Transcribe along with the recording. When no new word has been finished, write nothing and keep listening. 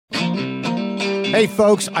Hey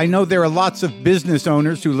folks, I know there are lots of business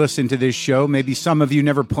owners who listen to this show. Maybe some of you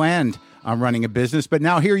never planned on running a business, but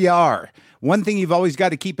now here you are. One thing you've always got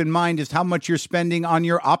to keep in mind is how much you're spending on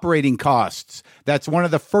your operating costs. That's one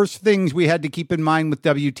of the first things we had to keep in mind with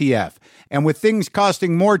WTF. And with things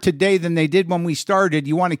costing more today than they did when we started,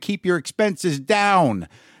 you want to keep your expenses down.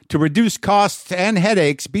 To reduce costs and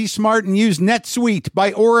headaches, be smart and use NetSuite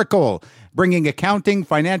by Oracle, bringing accounting,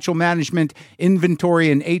 financial management,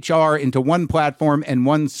 inventory, and HR into one platform and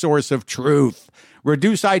one source of truth.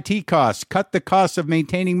 Reduce IT costs, cut the costs of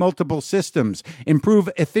maintaining multiple systems, improve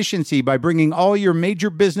efficiency by bringing all your major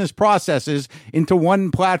business processes into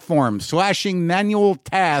one platform, slashing manual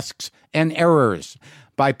tasks and errors.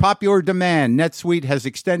 By popular demand, NetSuite has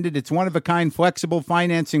extended its one-of-a-kind flexible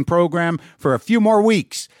financing program for a few more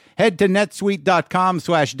weeks. Head to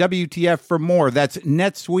netsuite.com/WTF for more. That's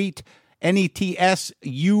NetSuite,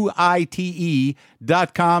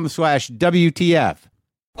 NetSuite.com/WTF.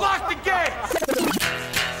 Lock the gate!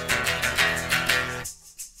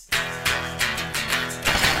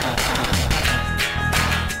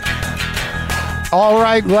 All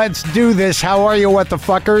right, let's do this. How are you, what the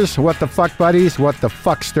fuckers? What the fuck buddies? What the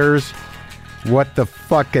fucksters? What the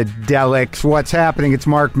fuckadelics? What's happening? It's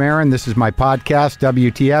Mark Maron. This is my podcast,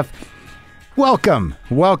 WTF. Welcome.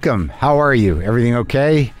 How are you? Everything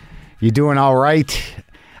okay? You doing all right?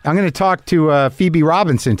 I'm going to talk to Phoebe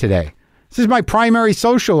Robinson today. This is my primary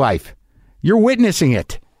social life. You're witnessing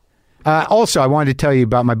it. Also, I wanted to tell you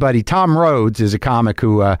about my buddy Tom Rhodes, is a comic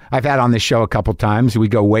who I've had on this show a couple times. We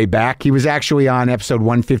go way back. He was actually on episode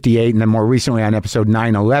 158 and then more recently on episode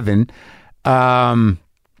 911.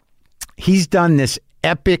 He's done this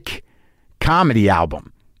epic comedy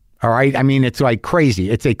album. All right. I mean, it's like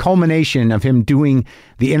crazy. It's a culmination of him doing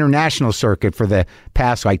the international circuit for the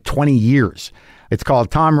past like 20 years. It's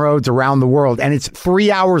called Tom Rhodes Around the World, and it's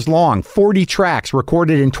 3 hours long, 40 tracks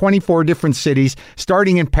recorded in 24 different cities,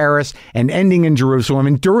 starting in Paris and ending in Jerusalem.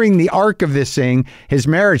 And during the arc of this thing, his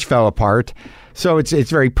marriage fell apart. So it's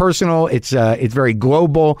very personal. It's very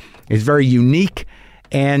global. It's very unique,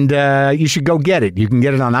 and you should go get it. You can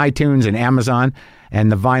get it on iTunes and Amazon,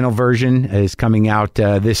 and the vinyl version is coming out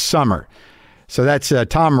this summer. So that's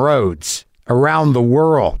Tom Rhodes Around the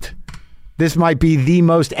World. This might be the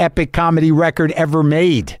most epic comedy record ever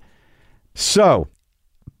made. So,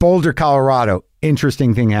 Boulder, Colorado,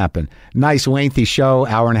 interesting thing happened. Nice lengthy show,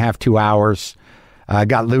 hour and a half, 2 hours.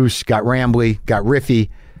 Got loose, got rambly, got riffy.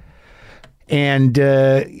 And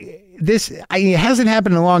it hasn't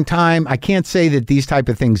happened in a long time. I can't say that these type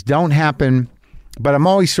of things don't happen, but I'm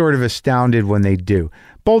always sort of astounded when they do.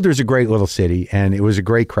 Boulder's a great little city, and it was a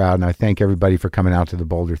great crowd, and I thank everybody for coming out to the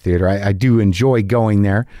Boulder Theater. I do enjoy going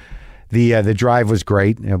there. The drive was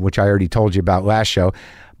great, which I already told you about last show.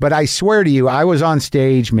 But I swear to you, I was on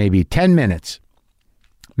stage maybe 10 minutes.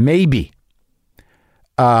 Maybe.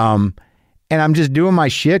 And I'm just doing my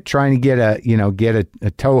shit, trying to get a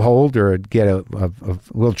toe hold or get a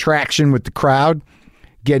little traction with the crowd,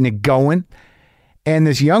 getting it going. And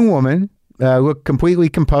this young woman looked completely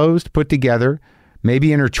composed, put together,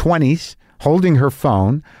 maybe in her 20s, holding her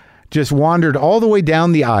phone, just wandered all the way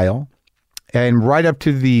down the aisle and right up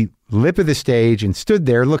to the lip of the stage and stood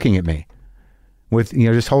there looking at me with,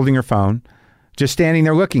 just holding her phone, just standing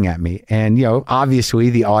there looking at me. And, obviously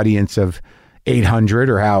the audience of 800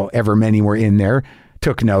 or however many were in there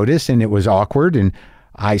took notice, and it was awkward. And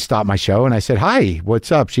I stopped my show and I said, "Hi, what's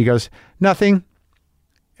up?" She goes, "Nothing."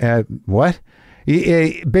 What?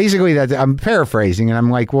 Basically, that I'm paraphrasing, and I'm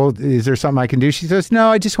like, "Well, is there something I can do?" She says, "No,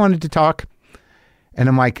 I just wanted to talk." And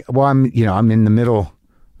I'm like, "Well, I'm in the middle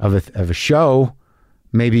of a show.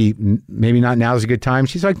 Maybe not now is a good time."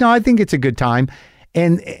 She's like, "No, I think it's a good time."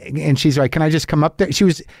 And she's like, "Can I just come up there?"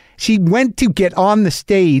 She went to get on the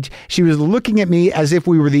stage. She was looking at me as if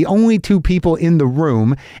we were the only two people in the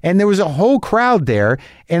room, and there was a whole crowd there,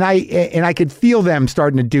 and I could feel them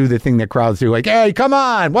starting to do the thing that crowds do, like, "Hey, come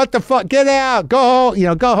on, what the fuck, get out, go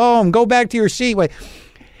home, go back to your seat."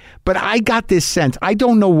 But I got this sense, I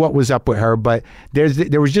don't know what was up with her, but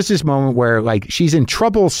there was just this moment where like she's in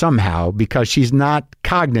trouble somehow because she's not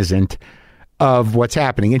cognizant of what's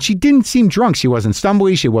happening. And she didn't seem drunk. She wasn't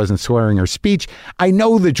stumbly. She wasn't slurring her speech. I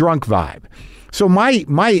know the drunk vibe. So my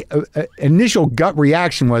initial gut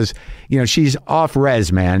reaction was, she's off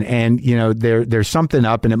res, man. And, there's something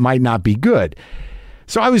up and it might not be good.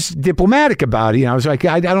 So I was diplomatic about it. I was like,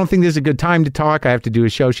 I don't think this is a good time to talk. I have to do a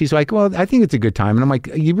show. She's like, "Well, I think it's a good time." And I'm like,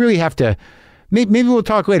 "You really have to, maybe we'll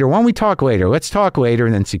talk later. Why don't we talk later? Let's talk later."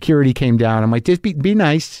 And then security came down. I'm like, "Just be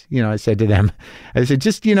nice." I said to them, I said,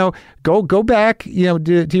 "Just, go back,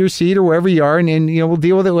 to your seat or wherever you are. And we'll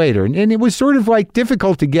deal with it later." And it was sort of like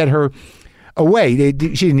difficult to get her away. She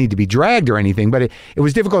didn't need to be dragged or anything, but it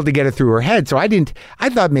was difficult to get it through her head. So I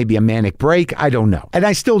thought maybe a manic break. I don't know. And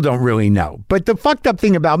I still don't really know. But the fucked up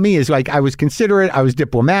thing about me is like, I was considerate, I was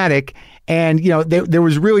diplomatic, and there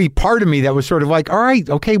was really part of me that was sort of like, all right,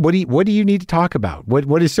 okay, what do you need to talk about?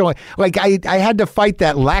 What is so, like, I had to fight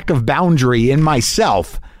that lack of boundary in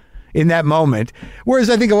myself in that moment. Whereas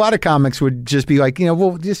I think a lot of comics would just be like,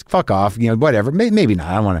 well, just fuck off, whatever. Maybe not.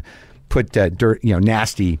 I don't want to put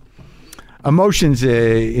nasty emotions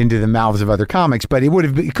into the mouths of other comics, but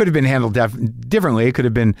it could have been handled differently. It could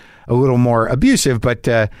have been a little more abusive, but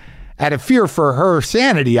out of fear for her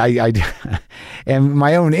sanity, I and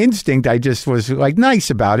my own instinct, I just was like nice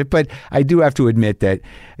about it. But I do have to admit that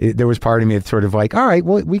there was part of me that's sort of like, all right,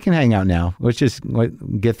 well, we can hang out now. Let's just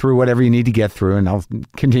get through whatever you need to get through, and I'll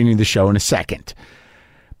continue the show in a second.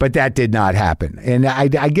 But that did not happen, and I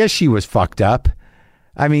guess she was fucked up.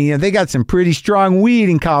 I mean, they got some pretty strong weed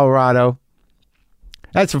in Colorado.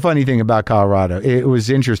 That's the funny thing about Colorado. It was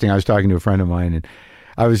interesting. I was talking to a friend of mine, and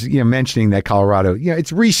I was mentioning that Colorado,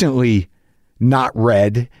 it's recently not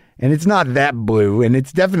red, and it's not that blue, and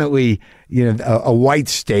it's definitely a white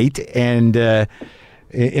state, and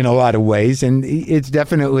in a lot of ways, and it's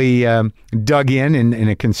definitely dug in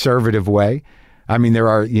a conservative way. I mean, there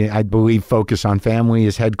are, I believe, Focus on Family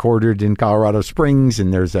is headquartered in Colorado Springs,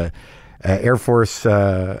 and there's a Air Force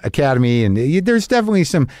Academy, and there's definitely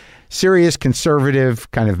some serious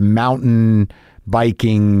conservative kind of mountain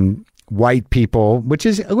biking white people, which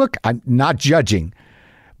is, look, I'm not judging.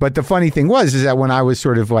 But the funny thing is that when I was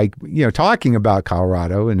sort of like, talking about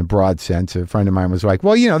Colorado in a broad sense, a friend of mine was like,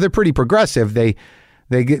 well, they're pretty progressive. They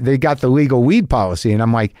got the legal weed policy. And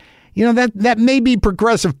I'm like, that may be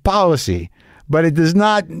progressive policy, but it does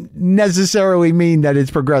not necessarily mean that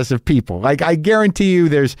it's progressive people. Like, I guarantee you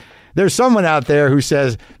there's someone out there who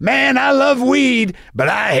says, man, I love weed, but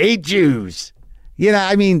I hate Jews.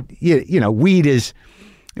 I mean,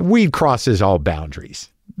 weed crosses all boundaries.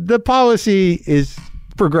 The policy is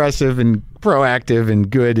progressive and proactive and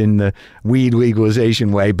good in the weed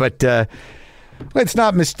legalization way, but let's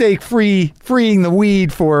not mistake freeing the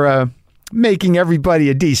weed for making everybody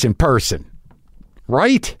a decent person.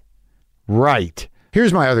 Right? Right.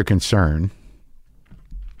 Here's my other concern,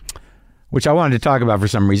 which I wanted to talk about for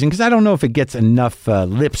some reason, because I don't know if it gets enough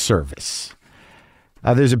lip service.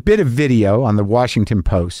 There's a bit of video on the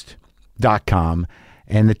WashingtonPost.com,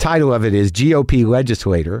 and the title of it is GOP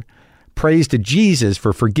Legislator Prays to Jesus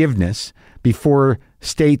for Forgiveness Before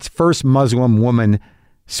State's First Muslim Woman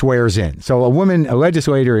Swears In. So a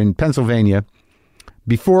legislator in Pennsylvania,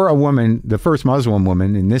 before the first Muslim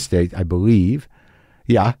woman in this state, I believe,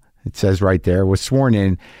 it says right there, was sworn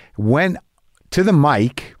in, went to the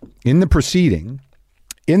mic in the proceeding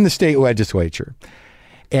in the state legislature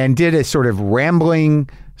and did a sort of rambling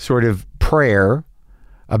sort of prayer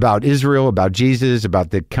about Israel, about Jesus,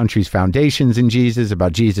 about the country's foundations in Jesus,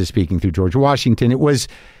 about Jesus speaking through George Washington. It was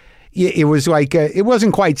like, it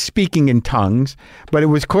wasn't quite speaking in tongues, but it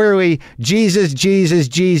was clearly Jesus, Jesus,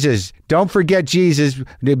 Jesus. Don't forget Jesus,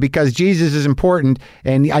 because Jesus is important,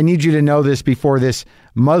 and I need you to know this before this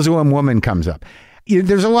Muslim woman comes up.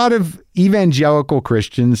 There's a lot of evangelical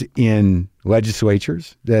Christians in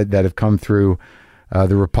legislatures that have come through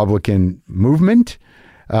the Republican movement.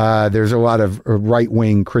 There's a lot of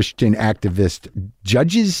right-wing Christian activist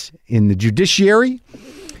judges in the judiciary,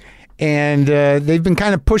 and they've been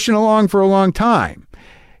kind of pushing along for a long time.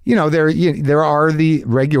 There are the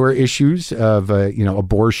regular issues of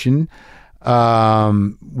abortion,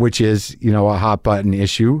 which is a hot button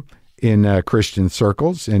issue in Christian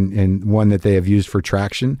circles, and one that they have used for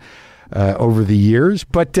traction over the years.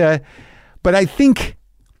 But I think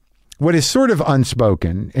what is sort of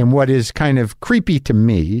unspoken and what is kind of creepy to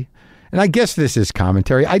me, and I guess this is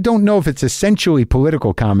commentary, I don't know if it's essentially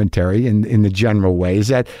political commentary in the general way, is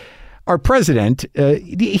that our president,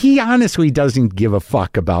 he honestly doesn't give a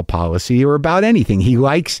fuck about policy or about anything. He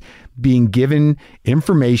likes being given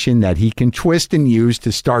information that he can twist and use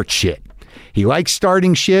to start shit. He likes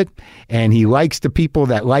starting shit, and he likes the people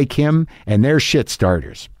that like him, and they're shit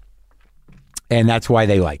starters. And that's why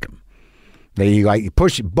they like him. They like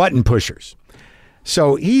button pushers.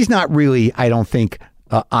 So he's not really, I don't think,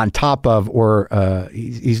 on top of, or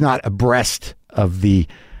he's not abreast of the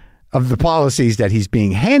policies that he's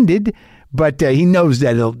being handed, but he knows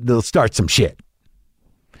that they'll start some shit.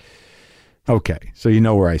 Okay, so you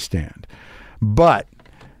know where I stand. But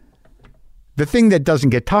The thing that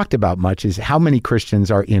doesn't get talked about much is how many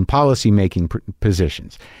Christians are in policy-making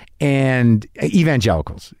positions and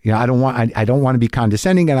evangelicals. I don't want to be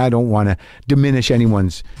condescending, and I don't want to diminish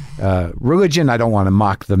anyone's religion. I don't want to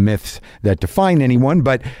mock the myths that define anyone,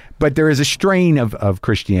 but there is a strain of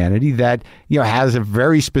Christianity that has a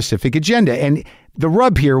very specific agenda. And the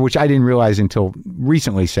rub here, which I didn't realize until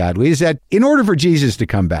recently, sadly, is that in order for Jesus to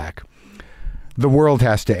come back, the world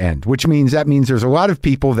has to end, which means there's a lot of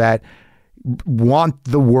people that want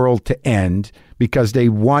the world to end because they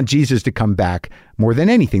want Jesus to come back more than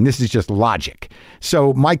anything. This is just logic.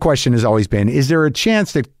 So my question has always been, is there a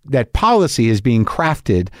chance that policy is being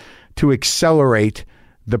crafted to accelerate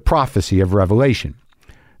the prophecy of Revelation?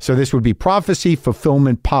 So this would be prophecy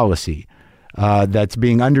fulfillment policy that's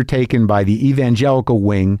being undertaken by the evangelical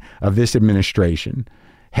wing of this administration,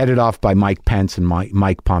 headed off by Mike Pence and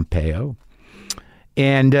Mike Pompeo.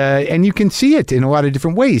 And you can see it in a lot of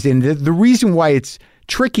different ways. And the reason why it's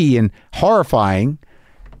tricky and horrifying,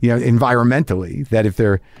 environmentally, that if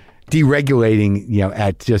they're deregulating,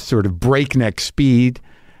 at just sort of breakneck speed,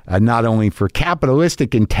 not only for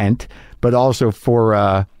capitalistic intent, but also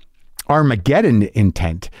for Armageddon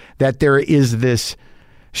intent, that there is this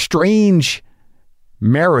strange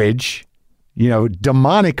marriage,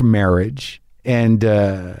 demonic marriage and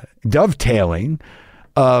dovetailing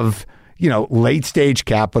of late stage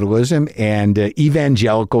capitalism and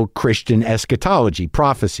evangelical Christian eschatology,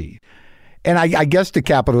 prophecy. And I guess the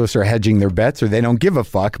capitalists are hedging their bets, or they don't give a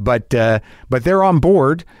fuck, but they're on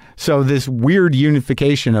board. So this weird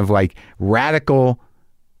unification of like radical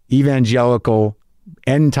evangelical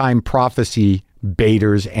end time prophecy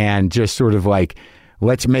baiters and just sort of like,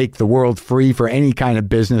 let's make the world free for any kind of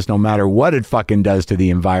business, no matter what it fucking does to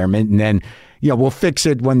the environment. And then, we'll fix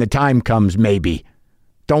it when the time comes, maybe.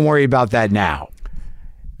 Don't worry about that now.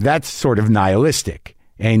 That's sort of nihilistic.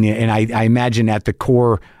 And I imagine at the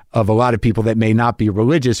core of a lot of people that may not be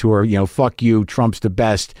religious who are, fuck you, Trump's the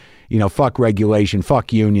best, fuck regulation,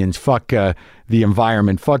 fuck unions, fuck the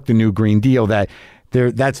environment, fuck the new Green Deal,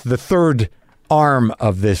 that's the third arm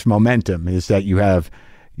of this momentum, is that you have,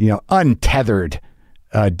 untethered,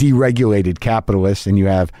 deregulated capitalists, and you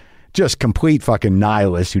have just complete fucking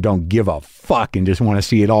nihilists who don't give a fuck and just want to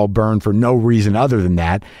see it all burn for no reason other than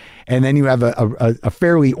that. And then you have a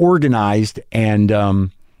fairly organized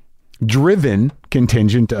and driven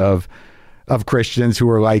contingent of Christians who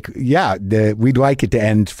are like, we'd like it to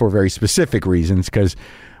end for very specific reasons because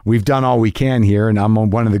we've done all we can here and I'm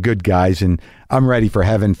one of the good guys and I'm ready for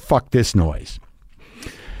heaven. Fuck this noise.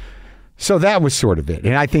 So that was sort of it.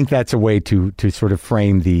 And I think that's a way to sort of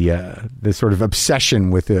frame the sort of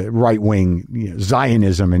obsession with the right-wing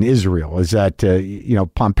Zionism in Israel, is that,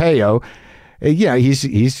 Pompeo,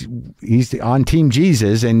 he's on Team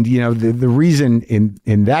Jesus. And, the reason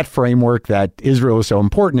in that framework that Israel is so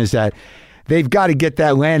important is that they've got to get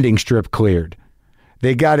that landing strip cleared.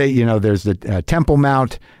 They got to, there's the Temple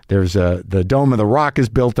Mount, there's the Dome of the Rock is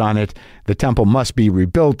built on it. The temple must be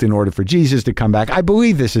rebuilt in order for Jesus to come back. I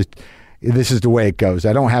believe this is the way it goes.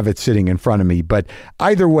 I don't have it sitting in front of me, but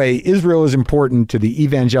either way, Israel is important to the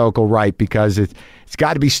evangelical right because it's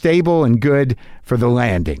got to be stable and good for the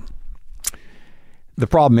landing. The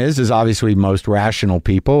problem is obviously most rational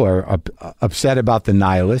people are upset about the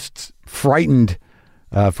nihilists, frightened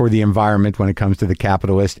for the environment when it comes to the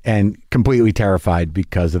capitalist, and completely terrified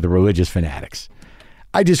because of the religious fanatics.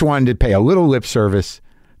 I just wanted to pay a little lip service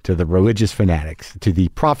to the religious fanatics, to the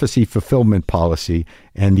prophecy fulfillment policy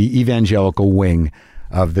and the evangelical wing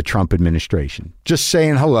of the Trump administration. Just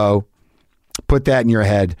saying hello, put that in your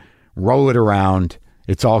head, roll it around.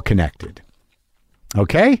 It's all connected.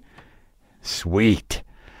 Okay? Sweet.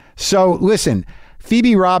 So listen,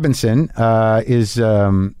 Phoebe Robinson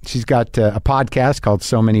she's got a podcast called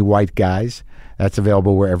So Many White Guys. That's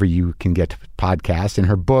available wherever you can get podcasts. And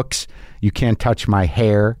her books, You Can't Touch My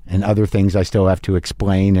Hair, and Other Things I Still Have to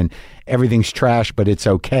Explain, and Everything's Trash, But It's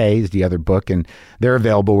Okay is the other book. And they're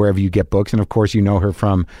available wherever you get books. And of course, you know her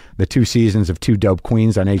from the 2 seasons of Two Dope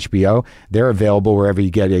Queens on HBO. They're available wherever you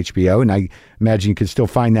get HBO. And I imagine you could still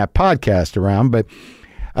find that podcast around. But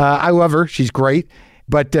I love her. She's great.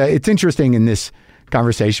 But it's interesting in this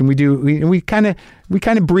conversation. We kind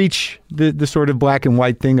of breach the sort of black and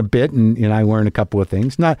white thing a bit, and I learned a couple of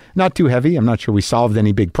things. Not too heavy. I'm not sure we solved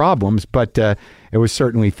any big problems, but it was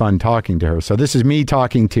certainly fun talking to her. So this is me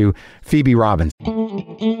talking to Phoebe Robinson.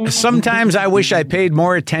 Sometimes I wish I paid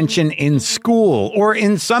more attention in school, or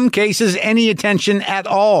in some cases, any attention at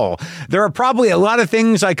all. There are probably a lot of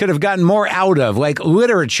things I could have gotten more out of, like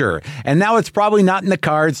literature, and now it's probably not in the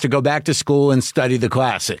cards to go back to school and study the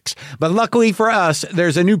classics. But luckily for us,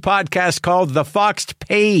 there's a new podcast called The Fox Foxed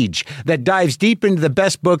Page that dives deep into the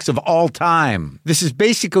best books of all time. This is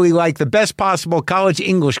basically like the best possible college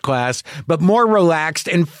English class, but more relaxed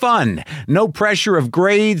and fun. No pressure of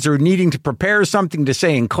grades or needing to prepare something to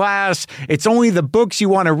say in class. It's only the books you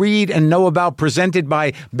want to read and know about, presented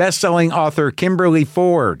by best-selling author Kimberly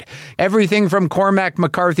Ford. Everything from Cormac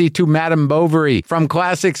McCarthy to Madame Bovary, from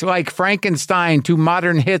classics like Frankenstein to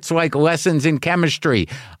modern hits like Lessons in Chemistry.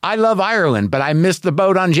 I love Ireland, but I missed the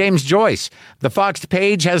boat on James Joyce. The Foxed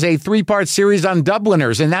Page has a 3-part series on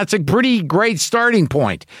Dubliners, and that's a pretty great starting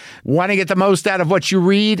point. Want to get the most out of what you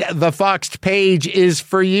read? The Foxed Page is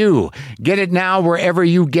for you. Get it now wherever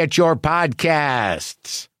you get your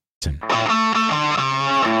podcasts.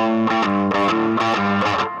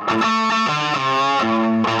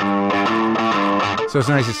 So it's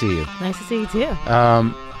nice to see you. Nice to see you too.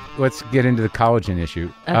 Let's get into the collagen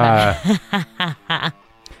issue. Okay.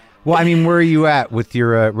 Well, I mean, where are you at with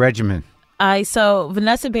your regimen? So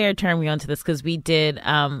Vanessa Bayer turned me onto this because we did.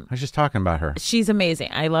 I was just talking about her. She's amazing.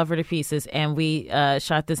 I love her to pieces. And we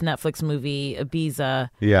shot this Netflix movie, Ibiza.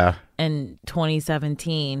 Yeah. In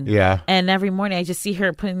 2017. Yeah. And every morning I just see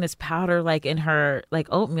her putting this powder like in her like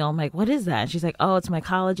oatmeal. I'm like, what is that? And she's like, oh, it's my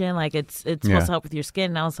collagen. Like it's supposed to help with your skin.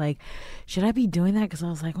 And I was like, should I be doing that? Because I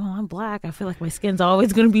was like, well, I'm black. I feel like my skin's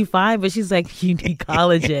always going to be fine. But she's like, you need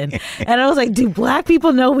collagen. And I was like, do black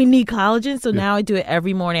people know we need collagen? So now I do it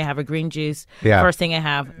every morning. I have a green juice. Yeah. First thing I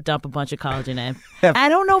have, dump a bunch of collagen in. I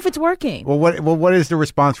don't know if it's working. Well, what is the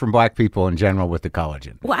response from black people in general with the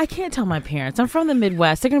collagen? Well, I can't tell my parents. I'm from the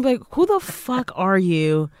Midwest. They're going to be like, who the fuck are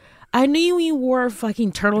you? I knew you wore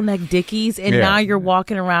fucking turtleneck dickies and now you're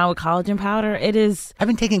walking around with collagen powder. It is. I've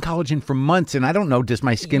been taking collagen for months and I don't know, does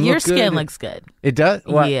my skin Your look good? Your skin looks good. It does?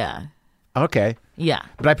 What? Yeah. Okay. Yeah.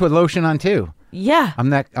 But I put lotion on too. Yeah.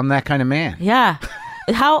 I'm that kind of man. Yeah.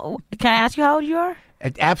 How can I ask you how old you are?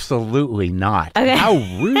 Absolutely not. Okay. How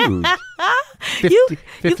rude.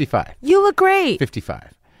 55. You look great.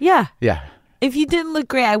 55. Yeah. Yeah. If you didn't look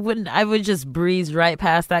great, I would just breeze right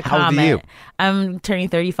past that comment. How old are you? I'm turning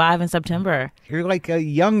 35 in September. You're like a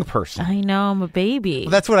young person. I know, I'm a baby.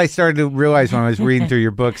 Well, that's what I started to realize when I was reading through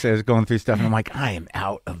your books. I was going through stuff and I'm like, I am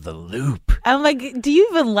out of the loop. I'm like, do you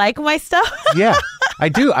even like my stuff? Yeah, I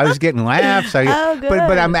do. I was getting laughs. Oh, good.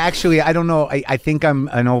 But I'm actually, I don't know. I think I'm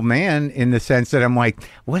an old man in the sense that I'm like,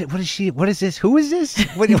 what is she? What is this? Who is this?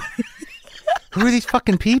 Who are these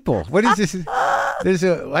fucking people? What is this? There's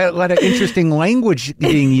a lot of interesting language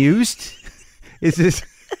being used. Is this?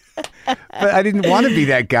 But I didn't want to be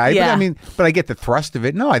that guy. Yeah. But I get the thrust of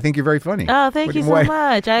it. No, I think you're very funny. Oh, thank you so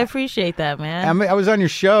much. I appreciate that, man. I was on your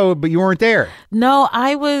show, but you weren't there. No,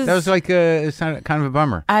 I was. That was like it's kind of a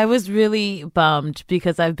bummer. I was really bummed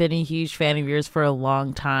because I've been a huge fan of yours for a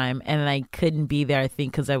long time, and I couldn't be there. I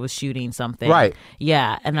think because I was shooting something. Right.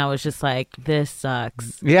 Yeah, and I was just like, this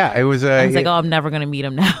sucks. Yeah, it was. I was like, oh, I'm never gonna meet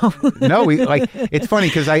him now. No, it's funny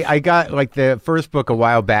because I got like the first book a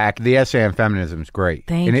while back. The essay on feminism is great.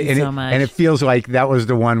 Thank you so much. And it feels like that was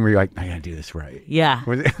the one where you're like, I gotta do this right. Yeah,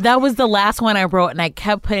 that was the last one I wrote, and I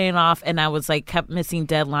kept putting it off, and I was like, kept missing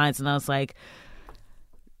deadlines, and I was like,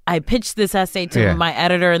 I pitched this essay to my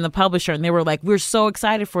editor and the publisher, and they were like, we're so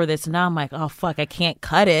excited for this. And now I'm like, oh, fuck, I can't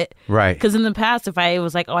cut it. Right. Because in the past, if I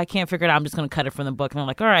was like, oh, I can't figure it out, I'm just going to cut it from the book. And I'm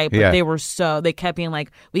like, all right. But they kept being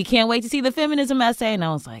like, we can't wait to see the feminism essay. And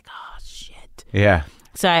I was like, oh, shit. Yeah.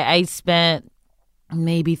 So I spent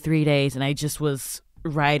maybe 3 days, and I just was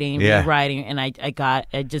writing, and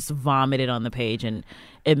I just vomited on the page, and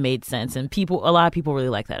it made sense. And a lot of people really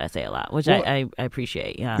like that essay a lot, which I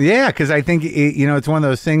appreciate. Yeah. Yeah, because I think it's one of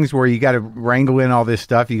those things where you got to wrangle in all this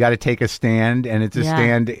stuff. You got to take a stand, and it's a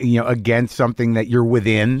stand against something that you're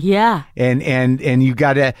within. Yeah. And you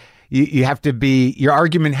got to you have to be, your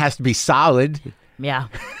argument has to be solid. Yeah.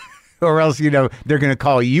 Or else, they're going to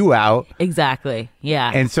call you out. Exactly. Yeah.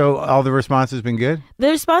 And so all the response has been good? The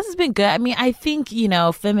response has been good. I mean, I think,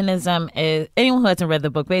 feminism is, anyone who hasn't read the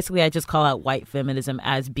book, basically I just call out white feminism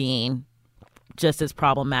as being just as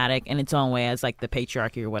problematic in its own way as like the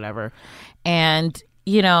patriarchy or whatever. And,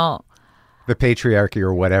 the patriarchy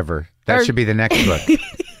or whatever. That should be the next book.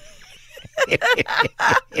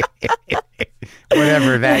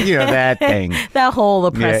 Whatever that, that thing. That whole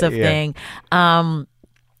oppressive thing.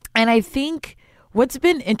 And I think what's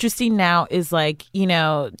been interesting now is like,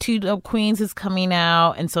 Two Dope Queens is coming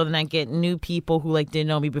out. And so then I get new people who like didn't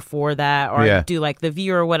know me before that, or I do like The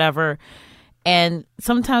View or whatever. And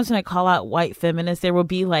sometimes when I call out white feminists, there will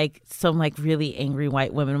be like some like really angry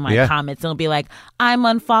white women in my comments. And they'll be like, I'm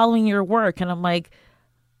unfollowing your work. And I'm like,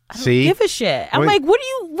 I don't See? give a shit. I'm Wait. like, what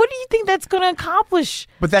do you think that's going to accomplish?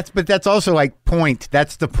 But that's also like point.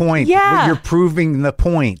 That's the point. Yeah. You're proving the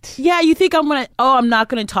point. Yeah, you think I'm not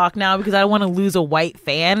going to talk now because I don't want to lose a white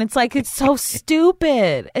fan. It's like, it's so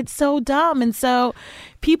stupid. It's so dumb. And so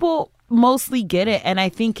people mostly get it. And I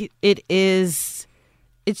think it's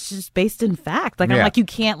just based in fact. Like, I'm Yeah. like, you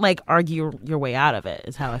can't like argue your way out of it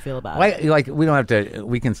is how I feel about it. Like we don't have to.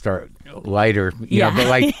 We can start lighter. You Yeah. know, but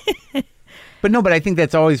like. But no, but I think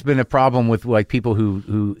that's always been a problem with like people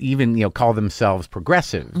who even call themselves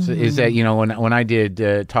progressives. Mm-hmm. Is that when I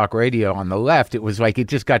did talk radio on the left, it was like it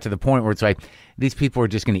just got to the point where it's like these people are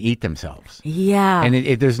just going to eat themselves. Yeah. And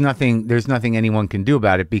there's nothing anyone can do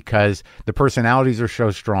about it because the personalities are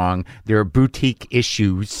so strong. There are boutique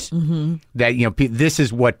issues that this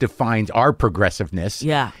is what defines our progressiveness.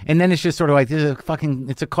 Yeah. And then it's just sort of like this is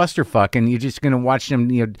it's a clusterfuck, and you're just going to watch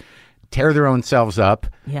them tear their own selves up,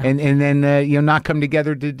 Yeah. and then not come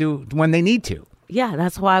together to do when they need to. Yeah,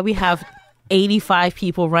 that's why we have 85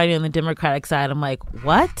 people running on the Democratic side. I'm like,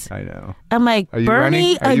 what? I know. I'm like, Are you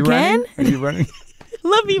Bernie running? Are you again? running? Are you running?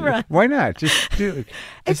 Let me run. Why not? Just do it.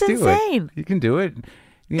 It's Just do insane. it. You can do it.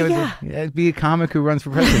 Yeah. Be a comic who runs for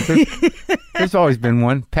president. There's always been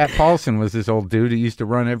one. Pat Paulson was this old dude who used to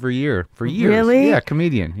run every year for years. Really? Yeah,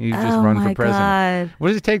 comedian. He just Oh run my for president. God. What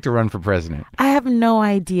does it take to run for president? I have no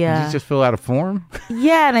idea. You just fill out a form?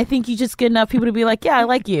 Yeah, and I think you just get enough people to be like, yeah, I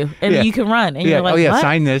like you. And Yeah. you can run. And Yeah. you're like, oh yeah, what?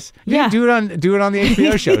 sign this. Yeah. Do it on the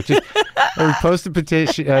HBO show. Just or post a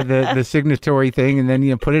petition, the signatory thing, and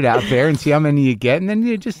then put it out there and see how many you get, and then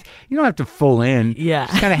you don't have to full in. Yeah.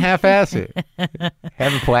 Just kind of half-ass it.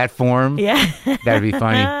 Have a platform. Yeah. That'd be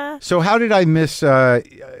funny. So how did I miss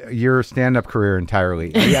your stand-up career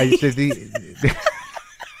entirely?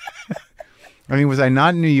 I mean, was I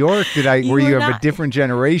not in New York? Were you of a different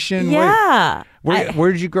generation? Yeah.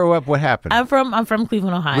 Where did you grow up? What happened? I'm from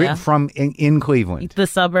Cleveland, Ohio. From in Cleveland. The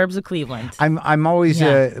suburbs of Cleveland. I'm always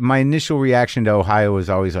Yeah. my initial reaction to Ohio was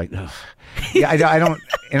always like, ugh. Yeah, I don't,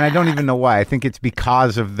 and I don't even know why. I think it's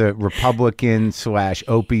because of the Republican /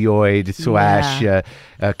 opioid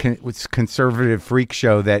 / conservative freak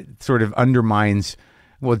show that sort of undermines.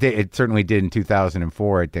 Well, it certainly did in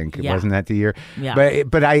 2004. I think Yeah. wasn't that the year? Yeah.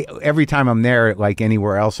 But every time I'm there, like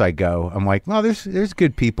anywhere else I go, I'm like, well, there's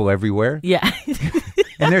good people everywhere. Yeah.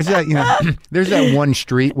 And there's that there's that one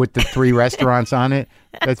street with the 3 restaurants on it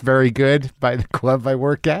that's very good by the club I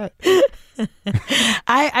work at.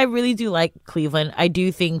 I really do like Cleveland. I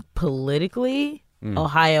do think politically,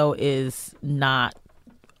 Ohio is not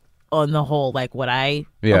on the whole like what I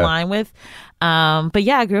align with. But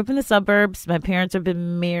yeah, I grew up in the suburbs. My parents have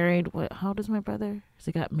been married. How old is my brother?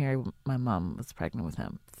 He got married. My mom was pregnant with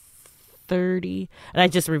him. 30. And I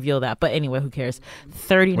just revealed that. But anyway, who cares?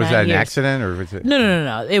 39 Was that years. an accident or was it?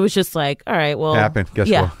 No. It was just like, all right, well. Happened. Guess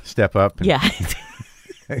yeah. we'll step up. And Yeah.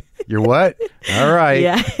 You're what? All right.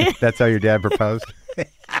 Yeah. That's how your dad proposed.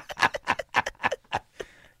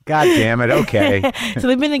 God damn it. Okay. So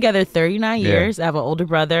they've been together 39 Yeah. years. I have an older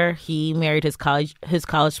brother. He married his college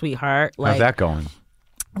sweetheart. How's that going?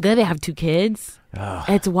 Good. They have 2 kids.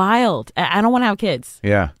 It's wild. I don't want to have kids.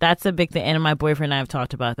 Yeah. That's a big thing. And my boyfriend and I have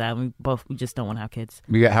talked about that. We just don't want to have kids.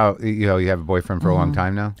 You got you have a boyfriend for a long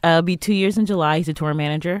time now? It'll be 2 years in July. He's a tour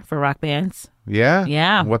manager for rock bands. Yeah?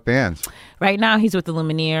 Yeah. What bands? Right now, he's with the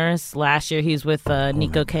Lumineers. Last year, he's with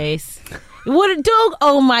Nico Case. What a dog!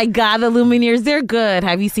 Oh my God, the Lumineers, they're good.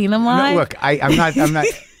 Have you seen them live? No, look, I'm not.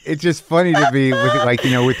 It's just funny to be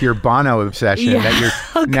with your Bono obsession that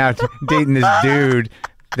you're now dating this dude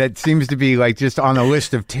that seems to be like just on a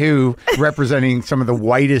list of 2 representing some of the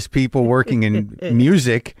whitest people working in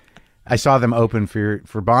music. I saw them open for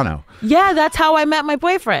Bono. Yeah, that's how I met my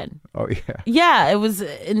boyfriend. Oh yeah. Yeah, it was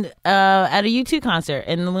at a U2 concert,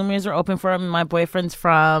 and the Lumineers were open for him. My boyfriend's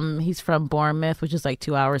he's from Bournemouth, which is like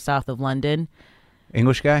 2 hours south of London.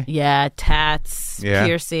 English guy? Yeah, tats,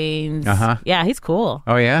 piercings. Uh-huh. Yeah, he's cool.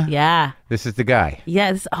 Oh yeah? Yeah. This is the guy.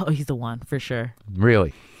 Yeah, he's the one for sure.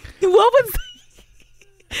 Really? What was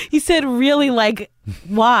he said really like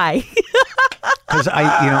why? Because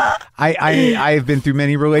I've been through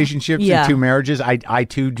many relationships Yeah. and 2 marriages. I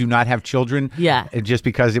too do not have children. Yeah. Just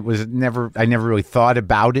because I never really thought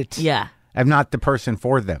about it. Yeah. I'm not the person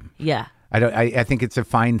for them. Yeah. I think it's a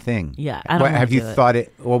fine thing. Yeah, I don't wanna have you do it. thought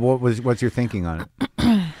it? Well, what's your thinking on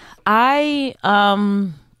it?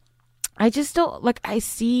 I just don't like. I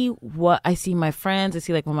see my friends. I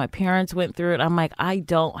see like when my parents went through it. I'm like, I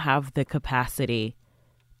don't have the capacity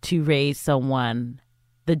to raise someone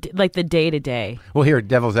the day to day. Well, here,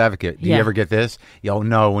 devil's advocate. Do you Yeah. ever get this?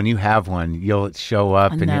 No, when you have one, you'll show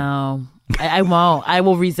up and No, I won't. I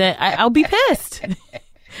will resent. I'll be pissed.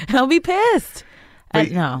 I'll be pissed.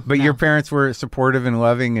 No. But no. your parents were supportive and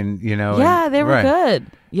loving, and Yeah, they were right. good.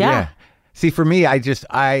 Yeah. See, for me,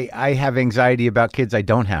 I have anxiety about kids I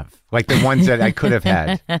don't have, like the ones that I could have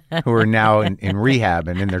had, who are now in rehab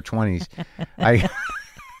and in their 20s.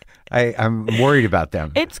 I'm worried about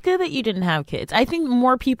them. It's good that you didn't have kids. I think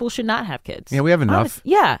more people should not have kids. Yeah, we have enough.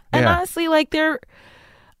 And Yeah. honestly, like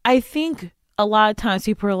I think a lot of times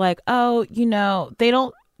people are like, oh, they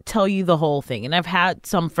don't tell you the whole thing. And I've had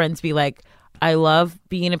some friends be like, I love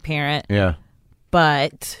being a parent. Yeah.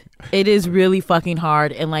 But it is really fucking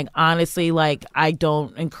hard. And like, honestly, like I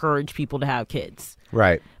don't encourage people to have kids.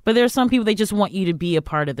 Right. But there's some people, they just want you to be a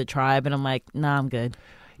part of the tribe. And I'm like, nah, I'm good.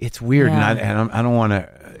 It's weird, Yeah. and I don't want to.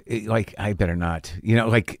 Like, I better not.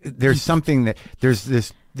 Like, there's something there's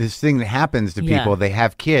this thing that happens to people. Yeah. They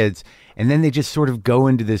have kids, and then they just sort of go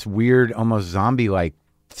into this weird, almost zombie-like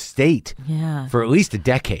state Yeah. for at least a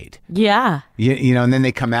decade. Yeah. And then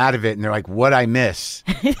they come out of it, and they're like, "What I miss?"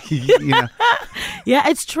 Yeah,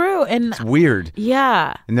 it's true. And It's weird.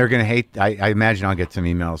 yeah. And they're gonna hate. I imagine I'll get some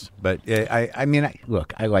emails, but I mean,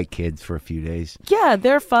 look, I like kids for a few days. Yeah,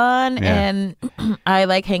 they're fun, Yeah. and I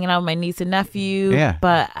like hanging out with my niece and nephew. Yeah.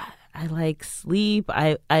 But I like sleep.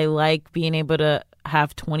 I like being able to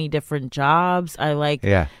have 20 different jobs. I like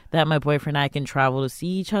Yeah. that my boyfriend and I can travel to see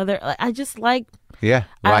each other. I just like, Yeah,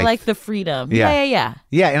 I life. like the freedom. Yeah. Yeah.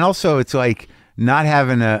 Yeah, and also it's like not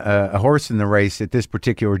having a horse in the race at this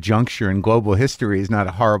particular juncture in global history is not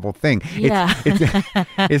a horrible thing. Yeah.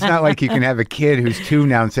 It's not like you can have a kid who's 2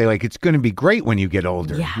 now and say like it's going to be great when you get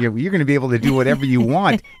older. Yeah. You're going to be able to do whatever you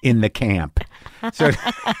want in the camp. So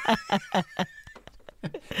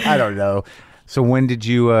I don't know. So when did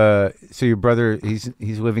you? So your brother, he's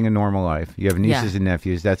living a normal life. You have nieces Yeah. and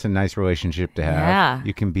nephews. That's a nice relationship to have. Yeah.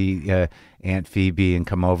 You can be Aunt Phoebe and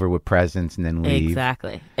come over with presents and then leave.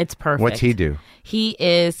 Exactly. It's perfect. What's he do? He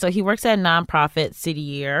works at a nonprofit City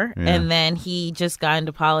Year, and then he just got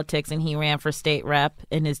into politics and he ran for state rep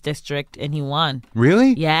in his district and he won.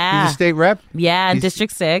 Really? Yeah. He's a state rep? Yeah, in He's-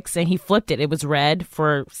 District 6, and he flipped it. It was red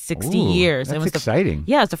for 60 Ooh, years. That's it was exciting.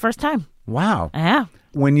 Yeah, it's the first time. Wow. Yeah.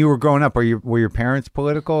 When you were growing up, were your parents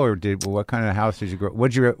political, or what kind of house did you grow?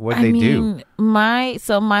 What they do? My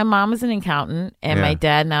mom is an accountant, and Yeah. my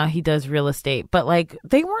dad now he does real estate. But like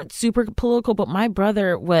they weren't super political. But my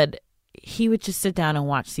brother would just sit down and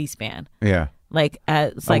watch C-SPAN. Yeah. Like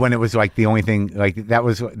When it was like the only thing, like there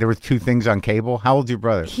was 2 things on cable. How old's your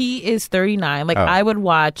brother? he is 39. Like Oh. I would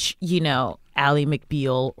watch, Ally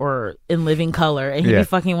McBeal or In Living Color, and he'd Yeah. be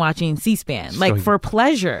fucking watching C-SPAN, like he- for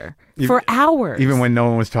pleasure, for hours. Even when no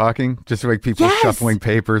one was talking, just like people Yes. shuffling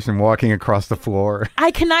papers and walking across the floor.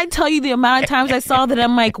 I cannot tell you the amount of times I saw that.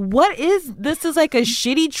 I'm like, what is this? Is like a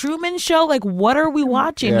shitty Truman Show? Like, what are we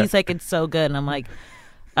watching? Yeah. He's like, it's so good, and I'm like,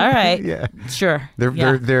 all right, Yeah. sure. They're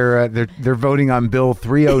Yeah. they're voting on Bill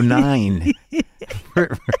 309.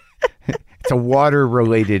 It's a water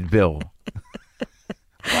related bill.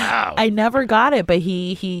 Wow. I never got it, but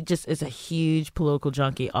he just is a huge political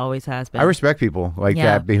junkie. Always has been. I respect people like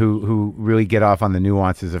Yeah. that who really get off on the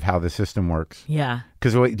nuances of how the system works. Yeah.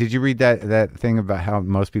 Because did you read that thing about how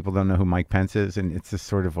most people don't know who Mike Pence is, and it's just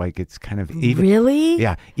sort of like it's kind of even Really?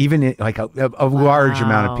 yeah, even like a large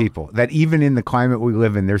amount of people that even in the climate we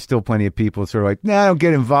live in, there's still plenty of people sort of like, nah, don't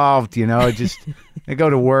get involved, just I go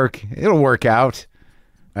to work, it'll work out.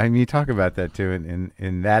 I mean, you talk about that too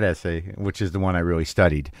in that essay, which is the one I really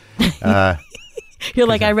studied. You're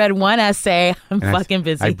like, I read one essay. I'm And fucking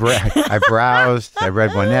busy. I browsed. I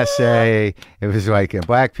read one essay. It was like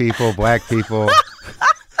black people,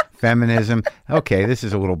 feminism. Okay, this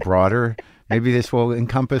is a little broader. Maybe this will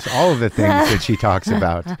encompass all of the things that she talks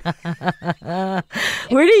about.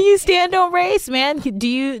 Where do you stand on race, man?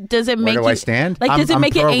 Does it make Where do I stand? Like, does I'm it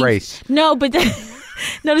make it pro-race. No, but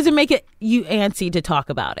no, does it make it you antsy to talk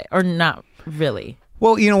about it or not really?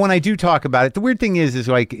 Well, when I do talk about it, the weird thing is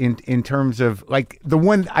like in terms of like the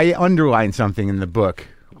one I underlined something in the book.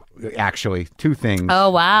 Actually, 2 things.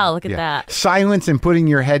 Oh wow, look at Yeah. that. Silence and putting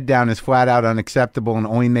your head down is flat out unacceptable and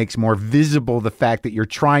only makes more visible the fact that you're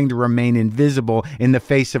trying to remain invisible in the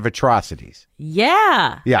face of atrocities.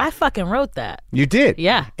 Yeah. Yeah. I fucking wrote that. You did.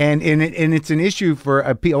 Yeah. And it's an issue for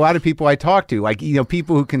a lot of people I talk to, like,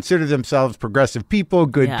 people who consider themselves progressive people,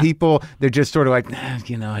 good Yeah. people. They're just sort of like,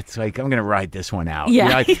 it's like, I'm going to ride this one out. Yeah.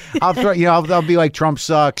 Like, I'll be like, Trump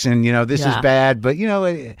sucks and, this is Yeah. bad. But,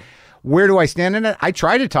 where do I stand in it? I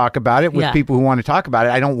try to talk about it with Yeah. people who want to talk about it.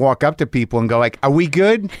 I don't walk up to people and go like, are we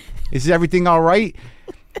good? Is everything all right?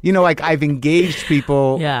 Like I've engaged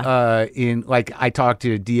people Yeah. in, like, I talked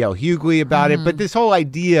to D.L. Hughley about it, but this whole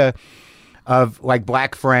idea of like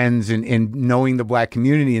black friends and knowing the black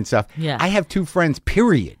community and stuff. Yeah. I have 2 friends,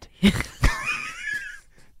 period.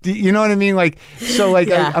 Do you know what I mean? Like, so like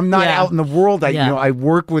Yeah, I'm not yeah. out in the world. Yeah. I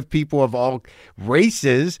work with people of all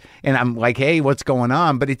races, and I'm like, hey, what's going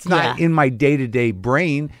on? But it's not Yeah. in my day-to-day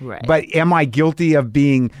brain. Right. But am I guilty of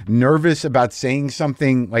being nervous about saying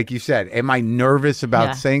something? Like you said, am I nervous about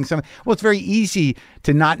Yeah. saying something? Well, it's very easy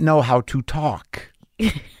to not know how to talk.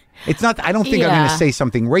 It's not. I don't think I'm going to Yeah. say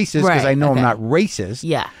something racist because Right, I know okay. I'm not racist.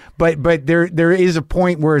 Yeah. But there is a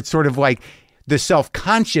point where it's sort of like the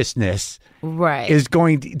self-consciousness Right. is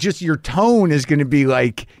going to, just your tone is going to be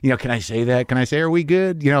like, can I say that? Can I say, are we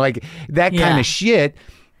good? Like that kind Yeah. of shit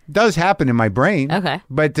does happen in my brain. Okay.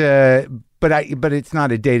 But it's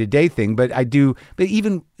not a day-to-day thing. But I do. But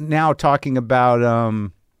even now talking about,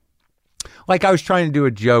 like I was trying to do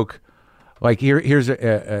a joke. Like here's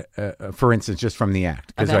a for instance, just from the act,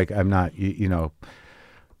 because Okay. like I'm not,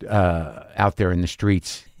 out there in the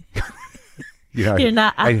streets. You're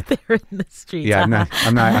not out there in the streets. Yeah, I'm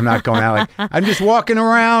not going out. Like, I'm just walking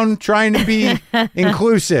around trying to be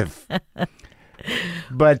inclusive.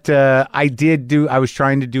 But I was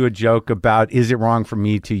trying to do a joke about, is it wrong for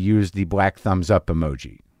me to use the black thumbs up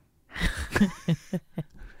emoji?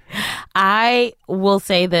 I will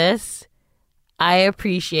say this. I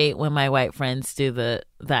appreciate when my white friends do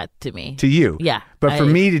that to me. To you. Yeah. But for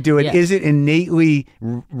me to do it, yeah. is it innately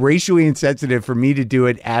racially insensitive for me to do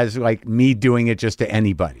it as like me doing it just to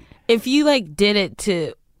anybody? If you like did it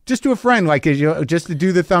to Just to a friend, like just to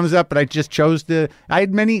do the thumbs up, but I just chose I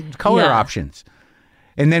had many color Yeah. options.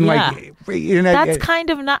 And then like, that's kind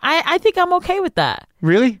of not, I think I'm okay with that.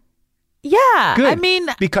 really? Yeah. Good. I mean,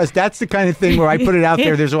 because that's the kind of thing where I put it out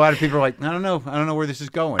there. There's a lot of people are like, I don't know where this is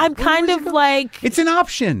going. I'm kind of like, It's an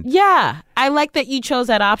option. yeah, I like that you chose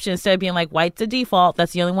that option instead of being like white's the default.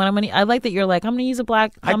 That's the only one I'm gonna. I like that you're like I'm gonna use a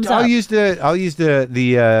black thumbs I'll up. use the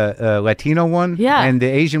Latino one, Yeah. and the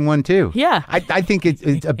Asian one too. Yeah. I think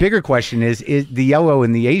it's a bigger question is the yellow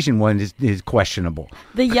and the Asian one is questionable.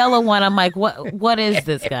 The yellow one, I'm like, what is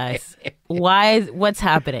this, guys? What's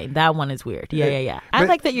happening? That one is weird. Yeah. I But-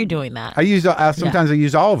 like that you're doing that. I use sometimes I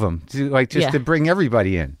use all of them to bring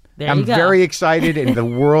everybody in. There I'm you go. very excited, and the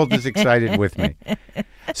world is excited with me.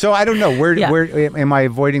 So I don't know where am I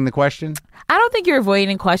avoiding the question? I don't think you're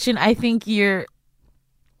avoiding a question. I think you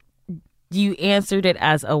answered it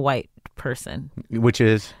as a white person. Which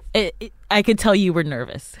is I could tell you were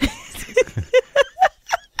nervous.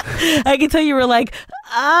 I could tell you were like,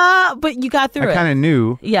 but you got through I it. kind of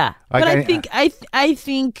knew. Yeah, Like, but I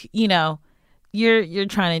think you're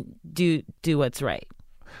trying to do what's right.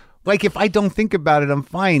 Like if I don't think about it, I'm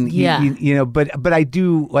fine. Yeah. But I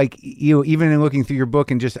do like even in looking through your book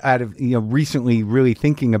and just out of recently really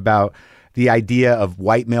thinking about the idea of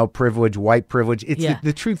white male privilege, white privilege. It's Yeah.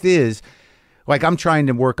 the truth is, like I'm trying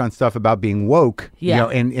to work on stuff about being woke, Yeah.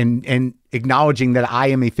 and acknowledging that I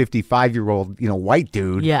am a 55-year-old, white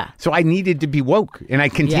dude. Yeah. So I needed to be woke, and I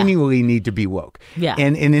continually need to be woke. Yeah.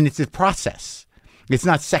 And it's a process. It's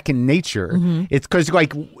not second nature. Mm-hmm. It's because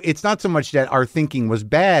it's not so much that our thinking was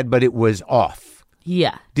bad, but it was off.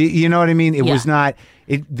 Yeah. Do you know what I mean? It Yeah. was not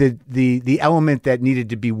the element that needed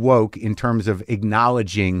to be woke in terms of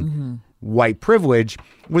acknowledging Mm-hmm. white privilege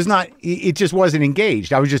was not. It just wasn't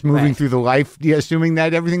engaged. I was just moving Right. through the life, assuming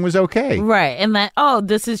that everything was okay. Right. And that,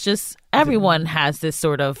 this is just, everyone has this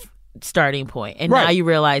sort of starting point. And now Right. you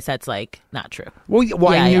realize that's like not true. Well,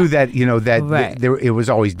 Yeah, I knew yeah. that Right. it was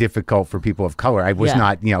always difficult for people of color. I was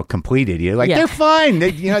Yeah. not completed. Like Yeah. they're fine.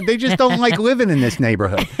 They just don't like living in this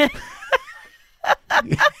neighborhood.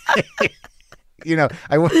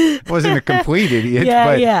 I wasn't a complete idiot. Yeah,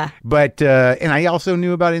 but, yeah. But and I also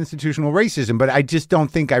knew about institutional racism, but I just don't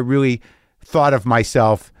think I really thought of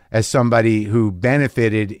myself as somebody who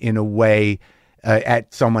benefited in a way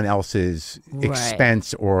at someone else's Right.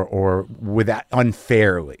 expense or without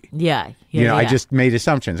unfairly. Yeah. I just made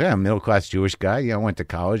assumptions. I'm a middle-class Jewish guy. I went to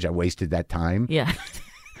college. I wasted that time. Yeah.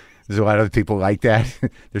 There's a lot of people like that.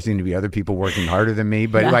 There seem to be other people working harder than me.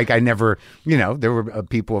 But Yeah. I never, there were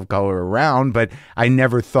people of color around, but I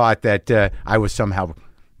never thought that I was somehow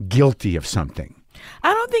guilty of something.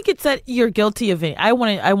 I don't think it's that you're guilty of it. I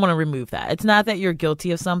want to remove that. It's not that you're guilty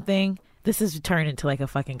of something. This has turned into like a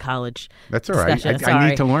fucking college. That's all right. discussion. I Sorry.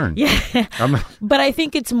 need to learn. Yeah. But I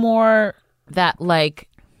think it's more that like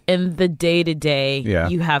in the day to day, Yeah.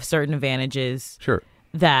 you have certain advantages Sure.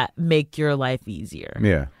 that make your life easier.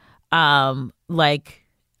 Yeah. Like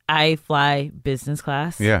I fly business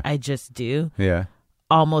class. Yeah. I just do. Yeah.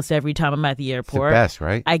 Almost every time I'm at the It's the airport, best,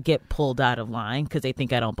 right? I get pulled out of line because they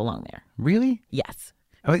think I don't belong there. Really? Yes.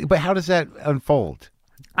 But how does that unfold?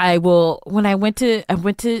 I will. When I went to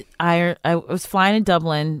Ireland, I was flying to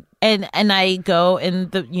Dublin, and I go in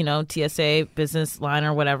the TSA business line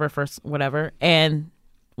or whatever, first whatever, and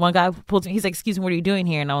one guy pulls me. He's like, "Excuse me, what are you doing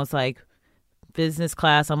here?" And I was like, "Business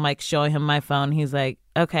class." I'm like showing him my phone. He's like,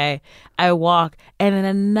 "Okay." I walk, and then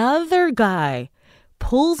another guy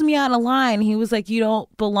pulls me out of line. He was like, "You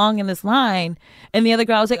don't belong in this line." And the other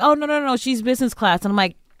guy was like, "Oh, no, she's business class." And I'm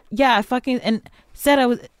like, "Yeah, I fucking," and said I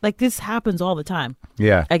was like, this happens all the time.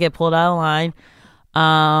 Yeah. I get pulled out of line.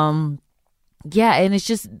 Yeah, and it's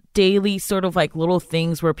just daily sort of like little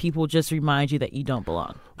things where people just remind you that you don't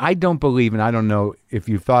belong. I don't believe, and I don't know if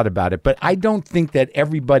you've thought about it, but I don't think that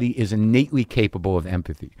everybody is innately capable of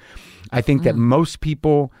empathy. I think that most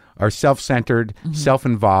people are self-centered,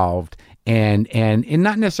 self-involved, and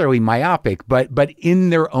not necessarily myopic, but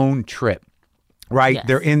in their own trip, right? Yes.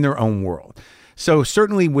 They're in their own world. So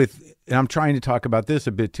certainly and I'm trying to talk about this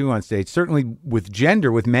a bit too on stage, certainly with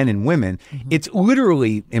gender, with men and women, it's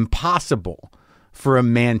literally impossible for a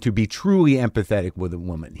man to be truly empathetic with a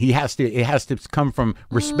woman. It has to come from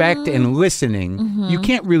respect and listening. You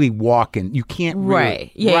can't really walk in. You can't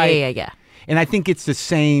really. Right. Yeah. And I think it's the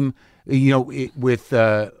same, with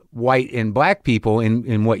white and black people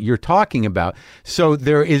in what you're talking about. So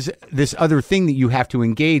there is this other thing that you have to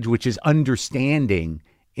engage, which is understanding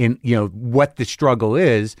in what the struggle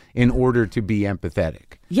is in order to be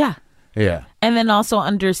empathetic. Yeah. And then also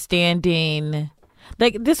understanding,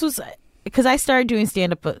 like, this was because I started doing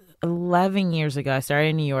stand-up 11 years ago. I started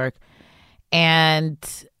in New York, and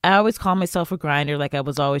I always call myself a grinder. Like, I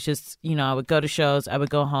was always just, I would go to shows, I would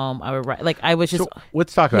go home, I would write. Like, I was just. So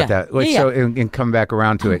let's talk about that. So and come back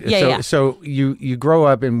around to it. So you grow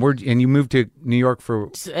up and you moved to New York for.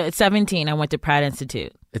 At 17, I went to Pratt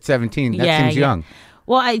Institute. At 17, that seems young.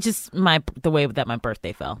 Well, the way that my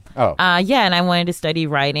birthday fell. Oh. And I wanted to study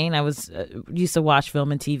writing. I was used to watch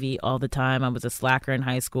film and TV all the time. I was a slacker in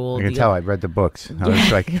high school. I can tell. I read the books. I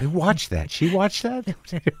was like, who watched that? She watched that?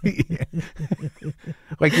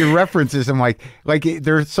 Like your references, I'm like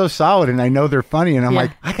they're so solid, and I know they're funny, and I'm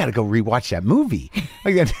like, I got to go rewatch that movie.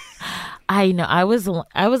 I know. I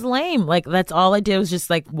was lame. Like, that's all I did was just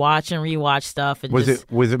like watch and rewatch stuff. And was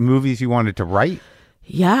it movies you wanted to write?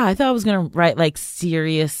 Yeah, I thought I was going to write like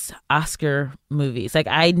serious Oscar movies. Like,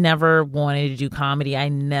 I never wanted to do comedy. I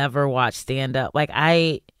never watched stand up. Like,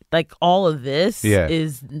 all of this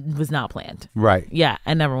was not planned. Right. Yeah,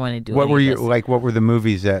 I never wanted to do What were the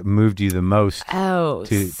movies that moved you the most? Oh,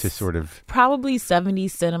 to sort of probably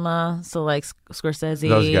 70s cinema. So like Scorsese.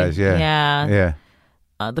 Those guys, yeah.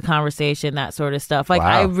 The Conversation, that sort of stuff. Like,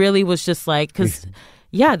 wow. I really was just like, because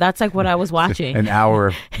that's like what I was watching. An hour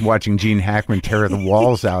of watching Gene Hackman tear the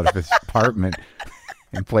walls out of his apartment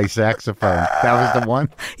and play saxophone. That was the one?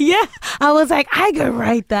 Yeah. I was like, I could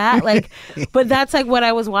write that. Like, but that's like what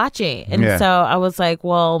I was watching. And so I was like,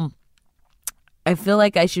 well, I feel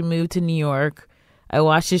like I should move to New York. I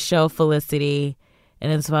watched this show, Felicity,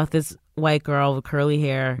 and it's about this white girl with curly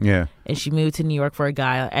hair. Yeah. And she moved to New York for a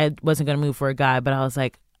guy. I wasn't going to move for a guy, but I was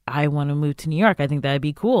like, I want to move to New York. I think that'd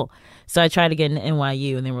be cool. So I tried to get into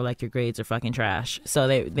NYU, and they were like, your grades are fucking trash. So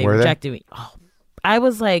they rejected me. Oh, I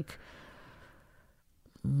was like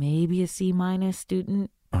maybe a C-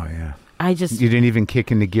 student. Oh yeah. You didn't even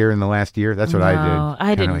kick into gear in the last year. That's what I did.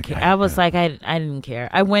 I didn't care. I was like, I didn't care.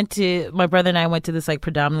 My brother and I went to this like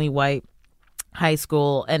predominantly white high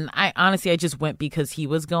school, and I just went because he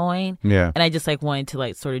was going. Yeah. And I just like wanted to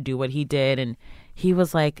like sort of do what he did, and he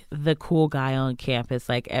was like the cool guy on campus.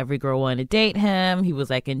 Like, every girl wanted to date him. He was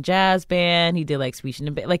like in jazz band. He did like speech and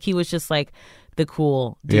debate. Like, he was just like the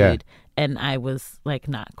cool dude. Yeah. And I was like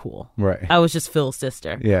not cool. Right. I was just Phil's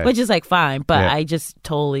sister. Yeah. Which is like fine, but I just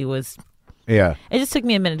totally was. Yeah. It just took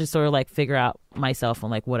me a minute to sort of like figure out myself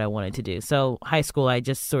and like what I wanted to do. So high school, I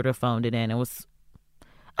just sort of phoned it in. It was,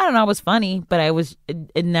 I don't know, it was funny, but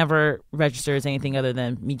it never registered as anything other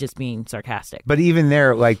than me just being sarcastic. But even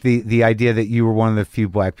there, like the idea that you were one of the few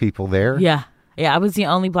black people there. Yeah. Yeah. I was the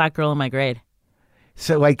only black girl in my grade.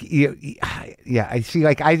 So like, I see,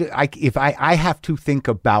 like if I have to think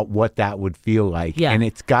about what that would feel like, and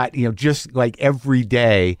it's got, just like every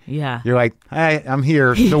day, you're like, hey, I'm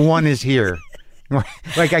here. The one is here.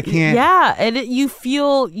 Like, I can't. Yeah. And you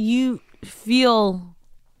feel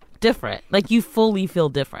different. Like, you fully feel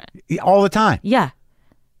different. All the time. Yeah.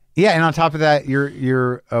 Yeah. And on top of that,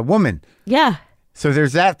 you're a woman. Yeah. So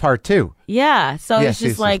there's that part too. Yeah. So it's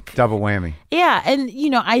just like double whammy. Yeah. And,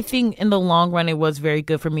 I think in the long run, it was very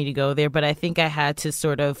good for me to go there. But I think I had to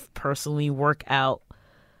sort of personally work out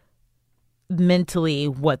mentally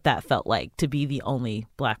what that felt like to be the only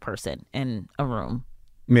black person in a room.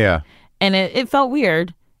 Yeah. And it felt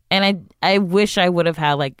weird. And I wish I would have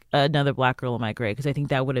had like another black girl in my grade, because I think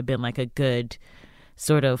that would have been like a good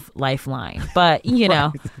sort of lifeline. But,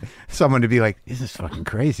 someone to be like, "This is fucking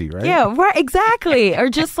crazy," right? Yeah, right, exactly. Or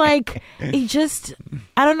just like,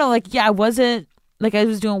 I don't know, like, I wasn't, like, I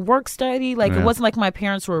was doing work study. Like, it wasn't like my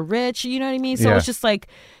parents were rich, you know what I mean? So it was just like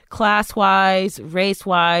class-wise,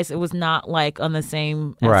 race-wise, it was not like on the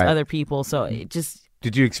same as other people. So it just...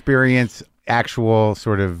 Did you experience actual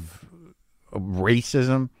sort of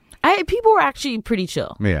racism? People were actually pretty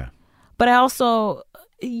chill. Yeah. But I also...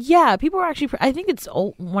 Yeah, people were actually... I think it's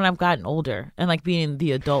when I've gotten older and like being in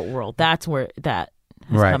the adult world, that's where that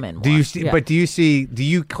has come in more. Do you see? But do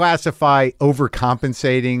you classify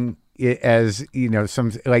overcompensating as, you know,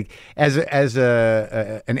 some like as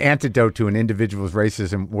an antidote to an individual's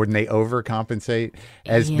racism when they overcompensate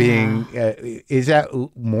as being is that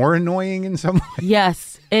more annoying in some way?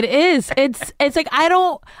 Yes, it is. It's like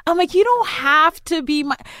I'm like, you don't have to be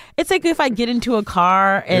it's like if I get into a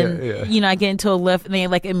car and you know, I get into a lift and they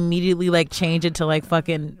like immediately like change it to like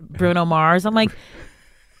fucking Bruno Mars. I'm like,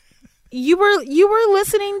 You were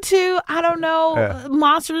listening to, I don't know,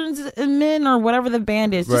 Monsters and Men or whatever the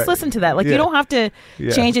band is. Just listen to that. Like, you don't have to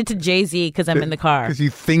change it to Jay-Z because I'm in the car. Because you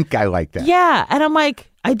think I like that. Yeah. And I'm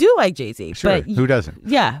like, I do like Jay-Z. Sure. But who doesn't?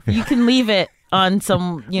 Yeah. You can leave it on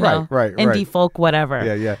some, you know, indie folk,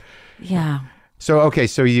 whatever. Yeah. So, okay.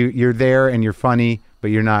 So you're there and you're funny, but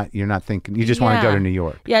you're not thinking, you just want to go to New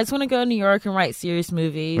York. Yeah. I just want to go to New York and write serious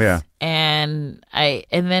movies. Yeah. And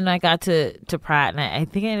then I got to Pratt, and I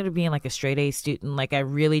think I ended up being like a straight A student. Like, I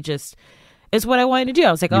really just, it's what I wanted to do.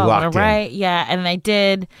 I was like, I want to write. Yeah. And I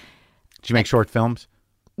did. Did you make short films?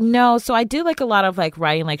 No. So I did like a lot of like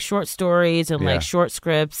writing like short stories and like short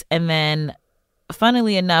scripts. And then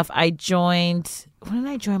funnily enough, when did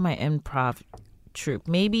I join my improv troupe?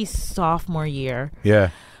 Maybe sophomore year. Yeah.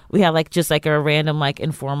 We had like just like a random like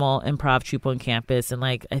informal improv troupe on campus, and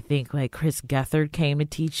like I think like Chris Gethard came to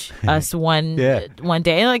teach us one day,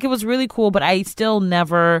 and like it was really cool. But I still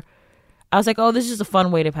never. I was like, oh, this is just a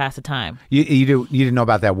fun way to pass the time. You didn't know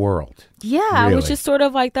about that world. Yeah, really? I was just sort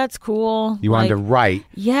of like, that's cool. You wanted to write.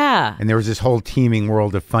 Yeah. And there was this whole teeming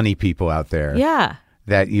world of funny people out there. Yeah.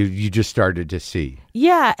 That you just started to see.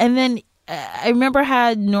 Yeah, and then. I remember I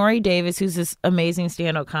had Nori Davis, who's this amazing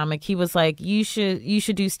stand-up comic. He was like, you should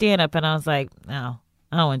do stand-up. And I was like, no,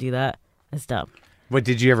 I don't want to do that. That's dumb. What,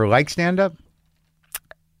 did you ever like stand-up?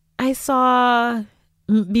 I saw,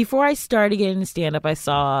 before I started getting into stand-up, I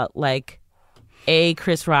saw like a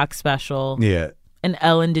Chris Rock special. Yeah. An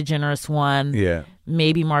Ellen DeGeneres one. Yeah.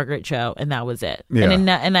 Maybe Margaret Cho. And that was it. Yeah.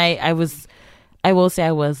 And I will say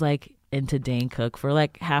I was like, into Dane Cook for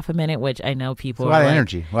like half a minute, which I know people a lot are of like,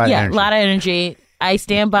 energy. A lot of energy. I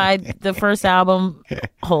stand by the first album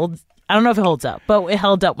holds. I don't know if it holds up, but it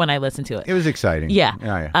held up when I listened to it. It was exciting. Yeah.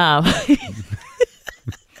 Oh, yeah.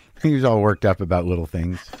 He was all worked up about little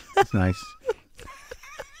things. It's nice.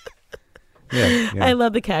 Yeah. I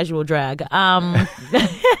love the casual drag. I'm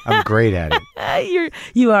great at it.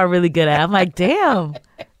 You are really good at it. I'm like, damn,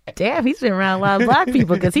 he's been around a lot of black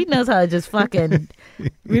people because he knows how to just fucking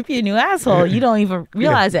rip you a new asshole. You don't even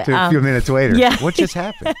realize it. A few minutes later, yeah. What just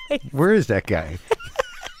happened? Where is that guy?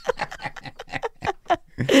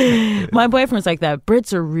 My boyfriend's like that.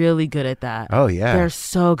 Brits are really good at that. Oh, yeah. They're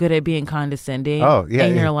so good at being condescending. Oh, yeah.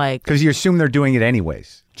 And you're like... Because you assume they're doing it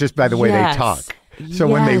anyways, just by the way they talk. So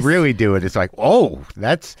when they really do it, it's like, oh,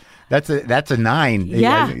 that's a 9.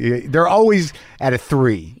 Yeah. They're always at a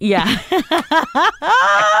 3. Yeah.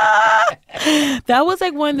 That was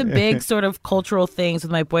like one of the big sort of cultural things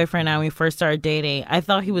with my boyfriend and I when we first started dating. I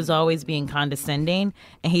thought he was always being condescending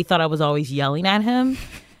and he thought I was always yelling at him.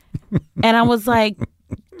 And I was like,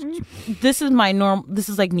 this is my norm. This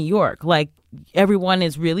is like New York. Like everyone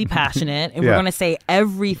is really passionate and we're going to say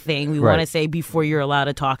everything we want to say before you're allowed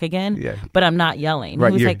to talk again. Yeah. But I'm not yelling. Right.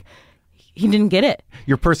 He was like, he didn't get it.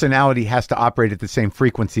 Your personality has to operate at the same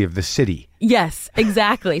frequency of the city. Yes,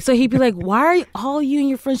 exactly. So he'd be like, why are all you and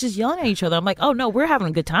your friends just yelling at each other? I'm like, oh, no, we're having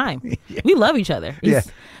a good time. We love each other.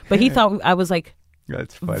 But he thought I was like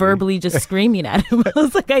verbally just screaming at him. I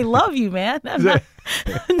was like, I love you, man.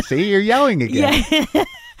 See, you're yelling again. Yeah.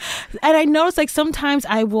 And I noticed like sometimes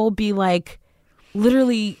I will be like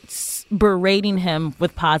literally berating him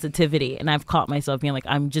with positivity. And I've caught myself being like,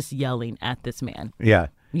 I'm just yelling at this man. Yeah.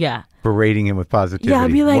 Yeah. Berating him with positivity. Yeah,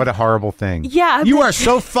 I'd be like, what a horrible thing. Yeah. You are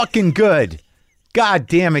so fucking good. God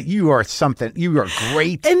damn it. You are something. You are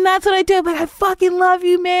great. And that's what I did. Like, I fucking love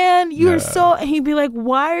you, man. You're so... And he'd be like,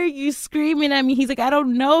 why are you screaming at me? He's like, I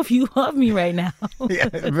don't know if you love me right now.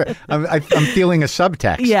 Yeah, I'm feeling a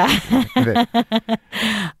subtext. Yeah.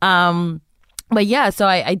 But yeah, so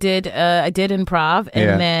I did improv.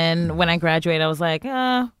 And then when I graduated, I was like,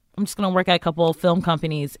 I'm just going to work at a couple of film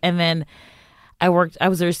companies. And then I was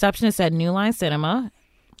a receptionist at New Line Cinema.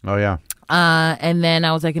 Oh, yeah. And then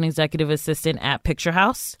I was like an executive assistant at Picture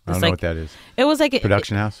House. I don't know what that is. It was like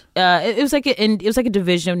Production house? It was like a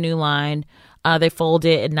division of New Line. They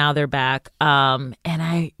folded and now they're back. And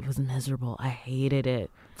I was miserable. I hated it.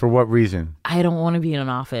 For what reason? I don't want to be in an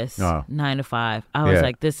office 9 to 5. I was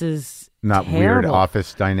like, this is not terrible. Weird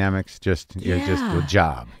office dynamics. Just a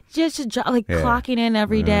job. Just a job, like clocking in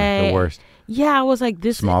every day. The worst. Yeah, I was like,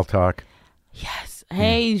 this small talk. Yes.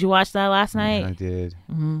 Hey, did you watch that last night? I did.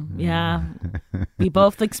 Yeah. We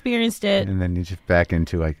both experienced it. And then you just back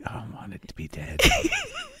into like, oh, I want it to be dead.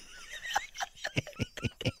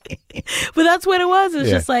 But that's what it was. It's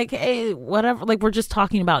just like, hey, whatever. Like, we're just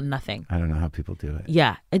talking about nothing. I don't know how people do it.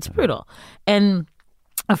 Yeah, it's brutal. And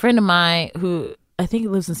a friend of mine who I think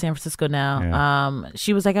lives in San Francisco now,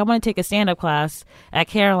 she was like, I want to take a stand-up class at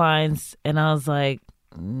Caroline's. And I was like,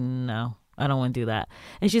 no, I don't want to do that.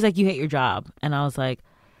 And she's like, you hate your job. And I was like,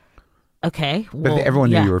 okay. Well, but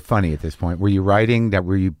everyone knew you were funny at this point. Were you writing that?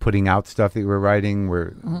 Were you putting out stuff that you were writing?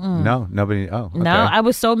 No, nobody. Oh, okay. No, I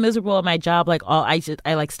was so miserable at my job. Like, I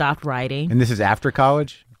like stopped writing. And this is after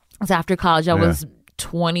college? It was after college. I was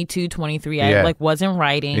 22, 23. I like wasn't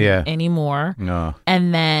writing anymore. No.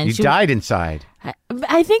 And then you died inside.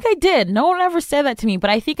 I think I did. No one ever said that to me, but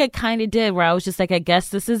I think I kind of did, where I was just like, I guess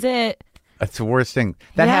this is it. That's the worst thing.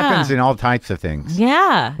 That happens in all types of things.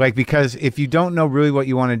 Yeah. Like, because if you don't know really what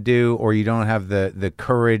you want to do, or you don't have the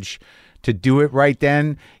courage to do it right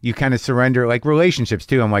then, you kind of surrender. Like relationships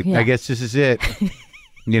too. I'm like, I guess this is it.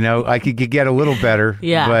 I could get a little better.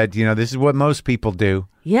 Yeah. But, this is what most people do.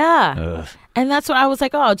 Yeah. Ugh. And that's what I was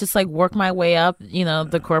like, I'll just like work my way up,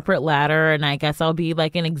 the corporate ladder, and I guess I'll be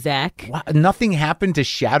like an exec. Wow. Nothing happened to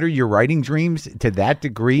shatter your writing dreams to that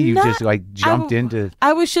degree? You just like jumped into...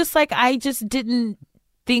 I was just like, I just didn't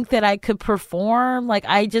think that I could perform. Like,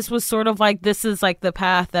 I just was sort of like, this is like the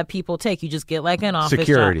path that people take. You just get like an office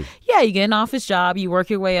security. Job. Yeah, you get an office job, you work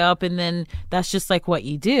your way up, and then that's just like what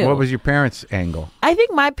you do. What was your parents' angle? I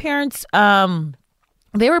think my parents,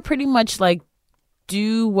 they were pretty much like,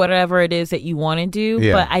 do whatever it is that you want to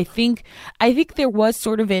do. But I think there was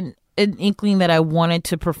sort of an inkling that I wanted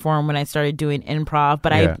to perform when I started doing improv,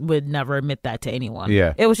 but I would never admit that to anyone.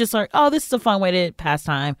 Yeah. It was just like, oh, this is a fun way to pass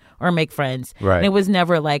time or make friends. Right. And it was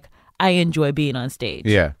never like, I enjoy being on stage.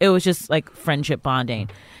 Yeah. It was just like friendship bonding.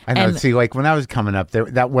 I know. See, like when I was coming up,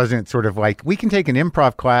 that wasn't sort of like, we can take an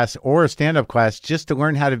improv class or a stand-up class just to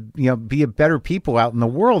learn how to, be a better people out in the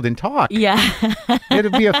world and talk. Yeah.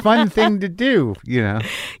 It'd be a fun thing to do,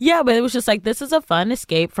 Yeah, but it was just like, this is a fun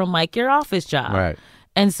escape from like your office job. Right.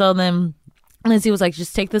 And so then Lindsay was like,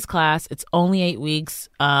 just take this class. It's only 8 weeks.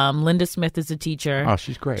 Linda Smith is a teacher. Oh,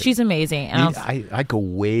 she's great. She's amazing. And I go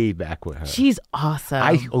way back with her. She's awesome.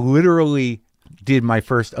 I literally did my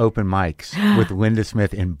first open mics with Linda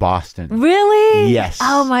Smith in Boston. Really? Yes.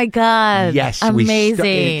 Oh my God. Yes.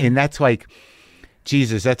 Amazing. And that's like,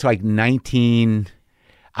 Jesus, that's like 19...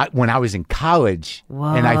 when I was in college.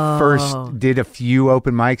 Whoa. And I first did a few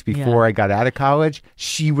open mics before I got out of college,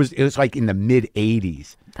 it was like in the mid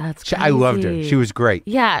 80s. That's crazy. I loved her. She was great.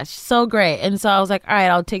 Yeah, she's so great. And so I was like, all right,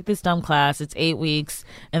 I'll take this dumb class. It's 8 weeks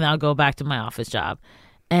and I'll go back to my office job.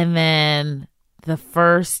 And then the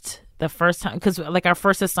first time, because like our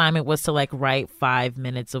first assignment was to like write 5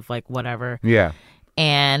 minutes of like whatever. Yeah.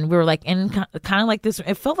 And we were like in kind of like this,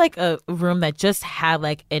 it felt like a room that just had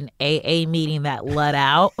like an AA meeting that let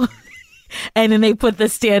out. And then they put the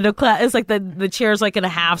stand-up class. It's like the chairs like in a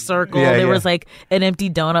half circle. There was like an empty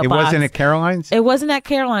donut box. It wasn't at Caroline's? It wasn't at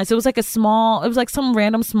Caroline's. It was like it was like some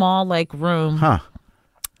random small like room. Huh.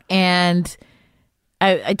 And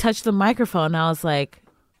I touched the microphone and I was like,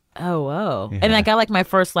 oh, whoa. Yeah. And I got like my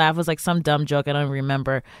first laugh was like some dumb joke I don't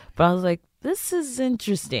remember. But I was like, this is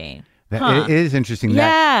interesting. It is interesting.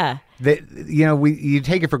 Yeah. You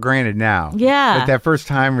take it for granted now. Yeah. But that first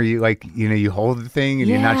time where you like, you hold the thing and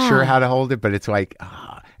you're not sure how to hold it, but it's like,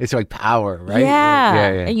 it's like power, right? Yeah.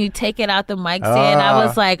 And you take it out the mic stand. I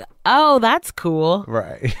was like, oh, that's cool.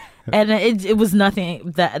 Right. And it was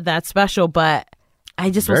nothing that special, but I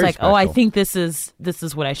just was like, special. I think this is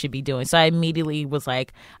what I should be doing. So I immediately was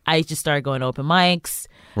like, I just started going to open mics.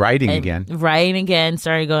 Writing again,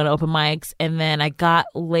 started going to open mics. And then I got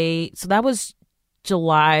laid. So that was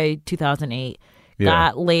July 2008.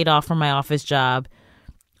 Got laid off from my office job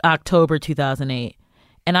October 2008.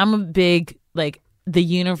 And I'm a big, like,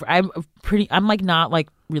 I'm like not like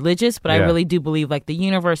religious, but I really do believe like the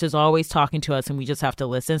universe is always talking to us and we just have to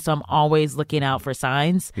listen. So I'm always looking out for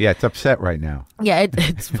signs. Yeah, it's upset right now. Yeah,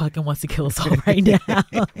 it's fucking wants to kill us all right now.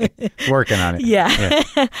 Working on it.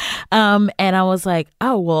 Yeah. And I was like,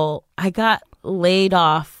 oh, well, I got laid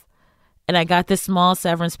off. and I got this small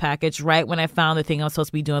severance package right when I found the thing I was supposed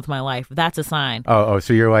to be doing with my life. That's a sign. Oh,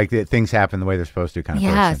 so you're like things happen the way they're supposed to kind of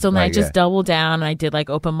Yeah, person. so then I Right, just doubled down and I did like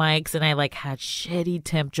open mics and I like had shitty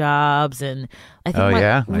temp jobs and I think Oh,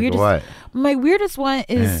 yeah? Like weirdest, what? my weirdest one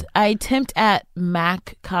is I temped at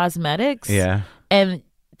MAC Cosmetics. Yeah. And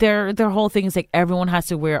their whole thing is like everyone has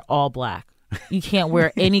to wear all black. You can't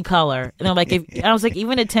wear any color. And they're like, and I was like,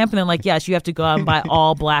 even a temp, and they're like, yes, you have to go out and buy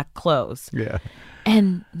all black clothes. Yeah.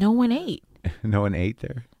 And no one ate. No one ate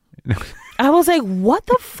there? I was like, what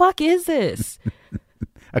the fuck is this?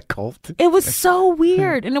 A cult? It was so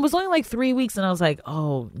weird. And it was only like 3 weeks. And I was like,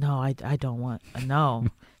 oh, no, I don't want, no,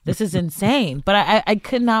 this is insane. But I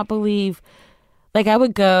could not believe, like I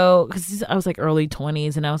would go, because I was like early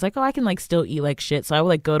 20s and I was like, oh, I can like still eat like shit. So I would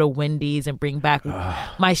like go to Wendy's and bring back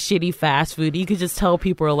my shitty fast food. You could just tell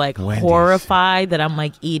people are like Wendy's. horrified that I'm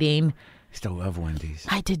like eating. I still love Wendy's.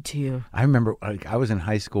 I did too. I remember like, I was in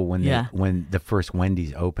high school when when the first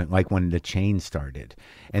Wendy's opened, like when the chain started.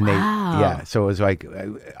 And Wow. so it was like,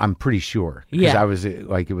 I'm pretty sure. Because Yeah. I was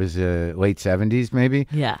like, it was late 70s maybe.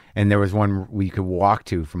 Yeah. And there was one we could walk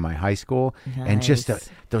to from my high school. And just Nice.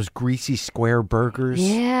 those greasy square burgers.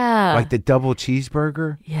 Yeah. Like the double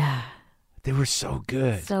cheeseburger. Yeah. They were so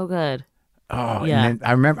good. So good. Oh, Yeah. and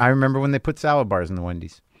then I remember when they put salad bars in the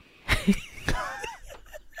Wendy's.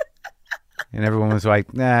 And everyone was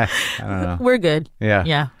like, nah, I don't know. We're good. Yeah.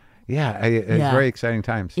 Yeah. Yeah. It's Yeah. very exciting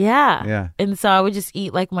times. Yeah. Yeah. And so I would just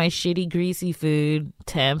eat like my shitty, greasy food,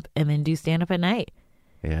 temp, and then do stand up at night.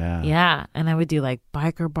 Yeah. Yeah. And I would do like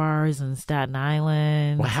biker bars in Staten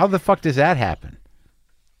Island. Well, how the fuck does that happen?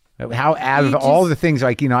 How out of You all just- the things,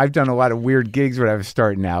 like, you know, I've done a lot of weird gigs when I was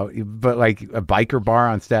starting out, but like a biker bar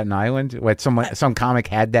on Staten Island, what some comic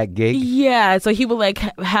had that gig. Yeah. So he would like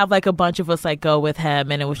have like a bunch of us like go with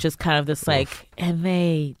him. And it was just kind of this like, and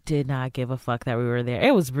they did not give a fuck that we were there.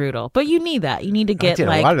 It was brutal. But you need that. You need to I get did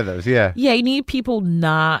like, a lot of those. Yeah. yeah, you need people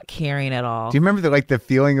not caring at all. Do you remember the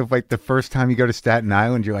feeling of like the first time you go to Staten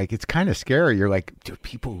Island, you're like, it's kind of scary. You're like, do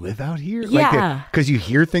people live out here? Yeah. Because you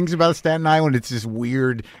hear things about Staten Island. It's this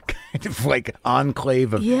weird kind of like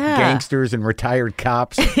enclave of Yeah. gangsters and retired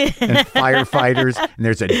cops and firefighters. And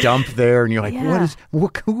there's a dump there. And you're like, Yeah.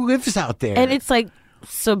 who lives out there? And it's like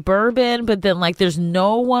suburban, but then like there's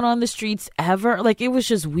no one on the streets ever. Like it was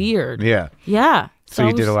just weird. yeah. Yeah. So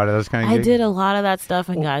you did a lot of those kind of I gigs? did a lot of that stuff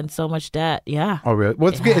and got in so much debt. Yeah. Oh, really? Well,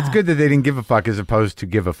 it's good. It's good that they didn't give a fuck as opposed to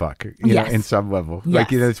give a fuck. You know, Yes. in some level, like,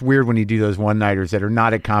 you know, it's weird when you do those one nighters that are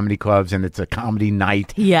not at comedy clubs and it's a comedy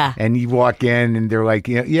night. Yeah. And you walk in and they're like,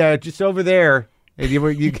 yeah, just over there. And you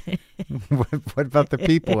what about the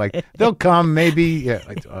people? Like, they'll come maybe. Yeah.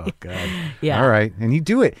 Like, oh God. Yeah. All right. And you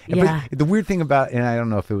do it. Yeah. But the weird thing about, and I don't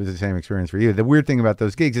know if it was the same experience for you. The weird thing about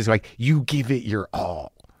those gigs is like you give it your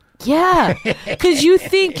all. Yeah. Because you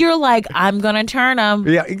think you're like, I'm going to turn them.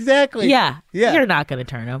 Yeah. Exactly. Yeah. Yeah. You're not going to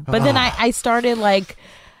turn them. But then I started like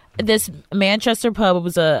this Manchester pub. It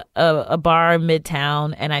was a bar in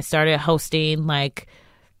Midtown. And I started hosting like,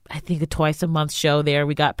 I think a twice a month show there.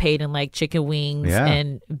 We got paid in like chicken wings Yeah.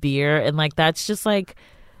 and beer. And like, that's just like,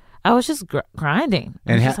 I was just grinding.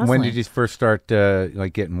 I And was just when hustling. did you first start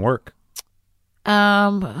like getting work?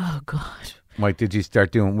 Oh God. Like, did you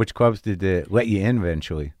start doing, which clubs did they let you in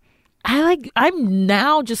eventually? I'm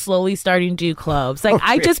now just slowly starting to do clubs. Like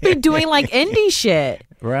I've just been doing like indie shit.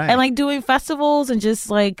 Right. And like doing festivals and just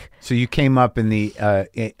like So you came up in the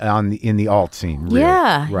in the alt scene. Really.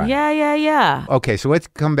 yeah, Right. yeah. Okay, so let's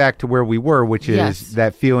come back to where we were, which is Yes.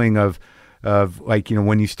 that feeling of like, you know,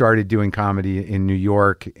 when you started doing comedy in New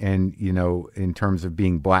York and, you know, in terms of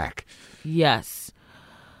being black Yes.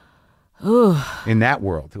 Ooh. in that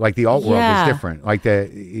world, like the alt world Yeah. is different. Like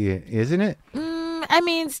isn't it? I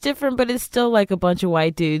mean, it's different, but it's still like a bunch of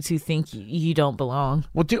white dudes who think you don't belong.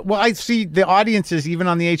 Well, I see the audiences even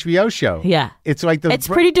on the HBO show. Yeah. It's like It's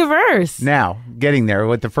pretty diverse. now getting there.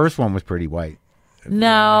 What the first one was pretty white.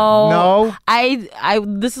 No. No? I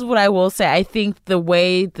this is what I will say. I think the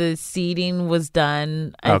way the seating was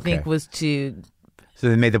done, I Okay. think was to So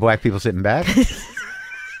they made the black people sitting back.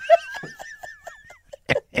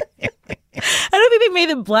 I don't think they made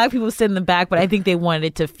the black people sit in the back, but I think they wanted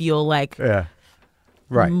it to feel like Yeah.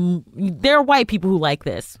 Right. there are white people who like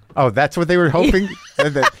this. Oh, that's what they were hoping?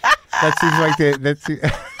 that seems like that's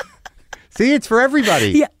see, it's for everybody.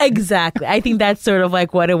 Yeah, exactly. I think that's sort of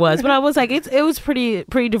like what it was. But I was like, it was pretty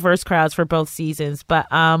diverse crowds for both seasons. But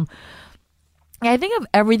I think of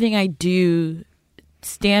everything I do,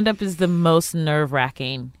 stand up is the most nerve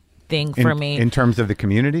wracking thing for me. In terms of the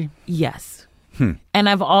community? Yes. And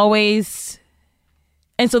I've always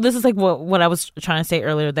And so this is like what I was trying to say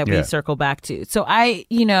earlier that we circle back to. So I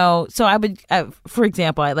would, for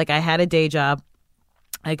example, I had a day job.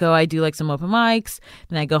 I do like some open mics,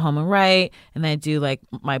 then I go home and write, and then I do like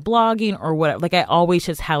my blogging or whatever. Like I always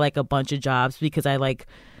just had like a bunch of jobs because I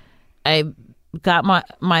got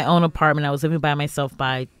my own apartment. I was living by myself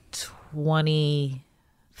by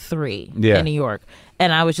 23 in New York,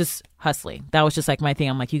 and I was just hustling. That was just like my thing.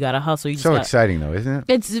 I'm like, you gotta hustle. Exciting though, isn't it?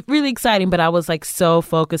 It's really exciting, but I was like so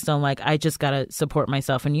focused on like I just gotta support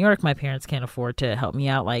myself in New York. My parents can't afford to help me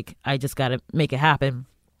out. Like I just gotta make it happen.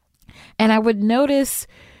 And I would notice,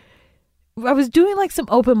 I was doing like some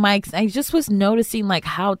open mics. I just was noticing like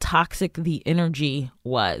how toxic the energy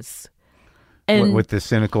was. And with the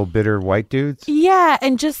cynical, bitter white dudes? Yeah.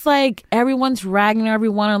 And just like everyone's ragging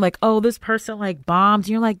everyone or like, oh, this person like bombed. And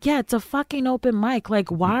you're like, yeah, it's a fucking open mic. Like,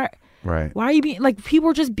 why are you being like,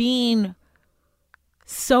 people are just being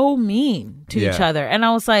so mean to each other. And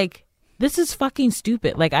I was like, this is fucking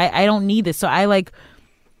stupid. Like, I don't need this. So I like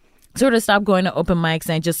sort of stopped going to open mics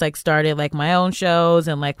and I just like started like my own shows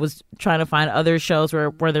and like was trying to find other shows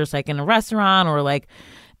where there's like in a restaurant or like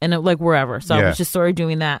in like wherever. So I was just sort of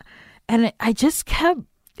doing that. And I just kept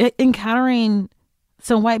encountering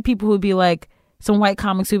some white people who'd be like, some white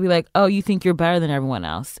comics who'd be like, oh, you think you're better than everyone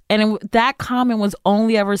else. And that comment was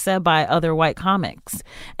only ever said by other white comics.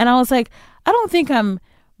 And I was like, I don't think I'm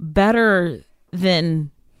better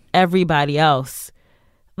than everybody else.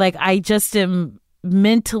 Like I just am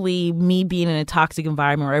mentally, me being in a toxic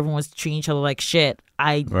environment where everyone's treating each other like shit,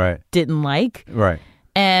 I didn't like. Right.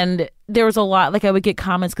 And there was a lot, like I would get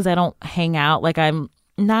comments because I don't hang out. Like I'm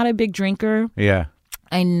not a big drinker. Yeah.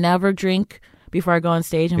 I never drink before I go on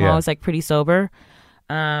stage. I'm always like pretty sober.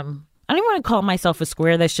 I don't even want to call myself a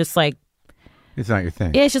square. That's just like, it's not your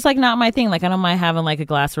thing. Yeah, it's just like not my thing. Like I don't mind having like a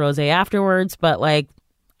glass of rosé afterwards, but like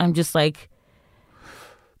I'm just like.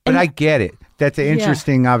 But I get it. That's an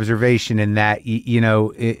interesting observation in that, you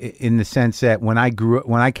know, in the sense that when I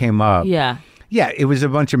came up, it was a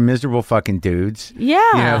bunch of miserable fucking dudes, you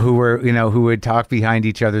know, who would talk behind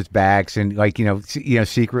each other's backs and like, you know,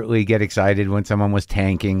 secretly get excited when someone was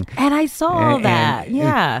tanking. And I saw all that,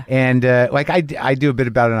 and like I do a bit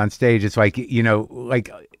about it on stage. It's like, you know,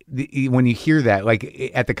 like. When you hear that,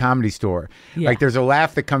 like at the Comedy Store, like there's a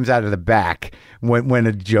laugh that comes out of the back when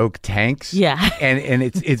a joke tanks, and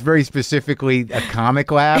it's very specifically a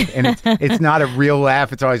comic laugh, and it's not a real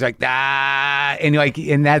laugh. It's always like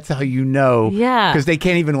and that's how you know, because they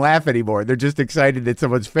can't even laugh anymore. They're just excited that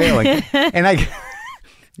someone's failing, and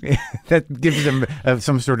that gives them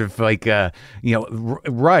some sort of like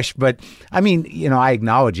rush. But I mean, you know, I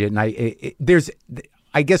acknowledge it, and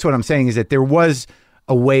I guess what I'm saying is that there was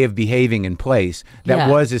a way of behaving in place that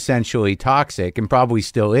was essentially toxic and probably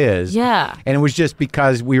still is. Yeah. And it was just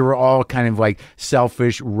because we were all kind of like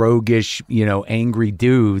selfish, roguish, you know, angry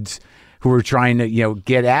dudes who were trying to, you know,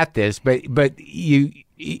 get at this. But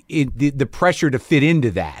the pressure to fit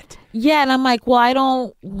into that. Yeah. And I'm like, well, I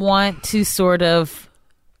don't want to sort of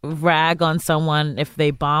rag on someone if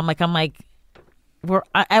they bomb. Like, I'm like,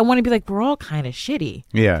 I want to be like, we're all kind of shitty.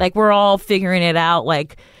 Yeah. Like, we're all figuring it out.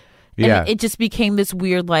 Like, and it just became this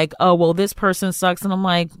weird, like, oh, well, this person sucks. And I'm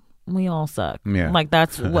like, we all suck. Yeah. Like,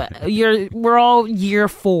 that's what we're all year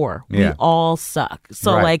 4. We all suck.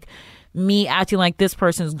 So, like, me acting like this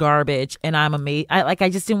person's garbage and I'm amazing. I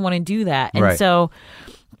just didn't want to do that. And so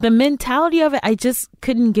the mentality of it, I just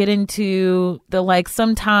couldn't get into the, like,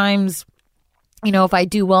 sometimes, you know, if I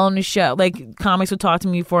do well in the show, like comics would talk to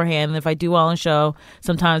me beforehand. And if I do well in the show,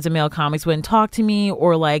 sometimes the male comics wouldn't talk to me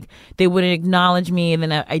or like they wouldn't acknowledge me. And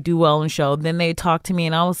then I do well in the show. Then they talk to me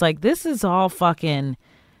and I was like, this is all fucking,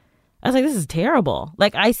 I was like, this is terrible.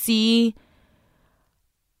 Like I see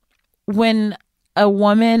when a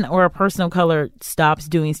woman or a person of color stops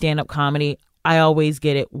doing stand-up comedy, I always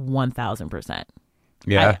get it 1,000%.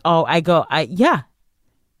 Yeah. Yeah.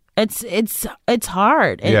 It's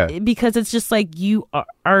hard because it's just like you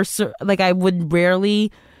are like I would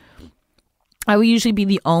usually be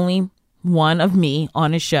the only one of me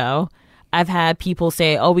on a show. I've had people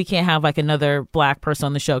say, oh, we can't have like another black person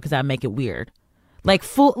on the show because that'd make it weird. Like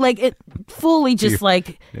fully just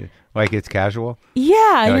like it's casual.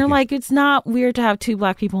 Yeah. And you're like, it's not weird to have 2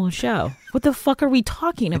 black people on the show. What the fuck are we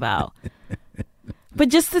talking about? But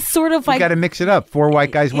just this sort of like, you got to mix it up. 4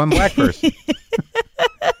 white guys, 1 black person.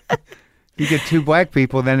 You get 2 black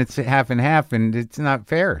people, then it's half and half, and it's not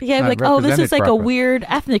fair. Yeah, like, oh, this is like a weird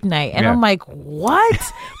ethnic night. And I'm like, what?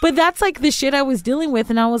 But that's like the shit I was dealing with.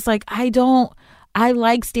 And I was like, I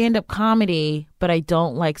like stand-up comedy, but I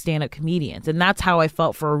don't like stand-up comedians. And that's how I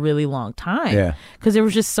felt for a really long time. Yeah. Because there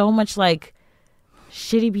was just so much like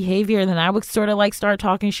shitty behavior, and then I would sort of like start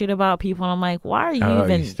talking shit about people, and I'm like, why are you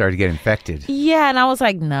even? You started to get infected. Yeah, and I was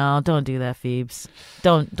like, no, don't do that, Phoebes.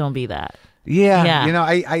 Don't be that. Yeah. You know,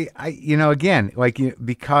 I again, like,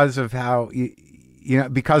 because of how,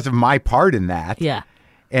 because of my part in that. Yeah.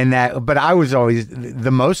 And that, but I was always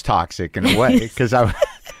the most toxic in a way, because I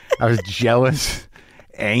was jealous,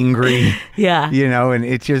 angry. Yeah. And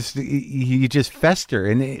it just, you just fester.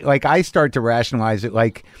 And like, I start to rationalize it,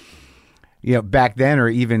 like, back then, or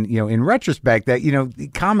even, in retrospect, that,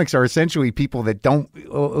 comics are essentially people that don't, at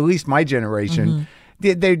least my generation,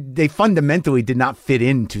 they fundamentally did not fit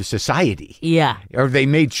into society. Yeah. Or they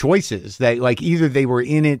made choices that, like, either they were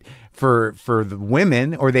in it for the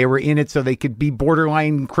women, or they were in it so they could be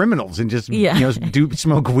borderline criminals and just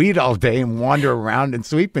smoke weed all day and wander around and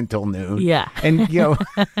sleep until noon. Yeah. And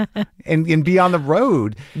and be on the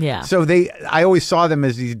road. Yeah. So I always saw them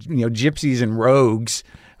as these gypsies and rogues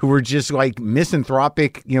who were just like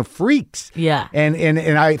misanthropic, freaks. Yeah. And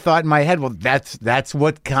I thought in my head, well, that's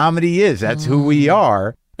what comedy is. That's who we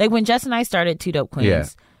are. Like when Jess and I started Two Dope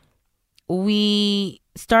Queens, we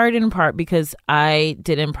started in part because I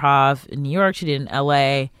did improv in New York, she did in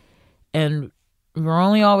LA, and we're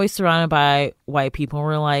only always surrounded by white people.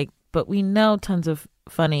 We're like, but we know tons of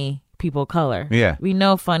funny people of color. Yeah. We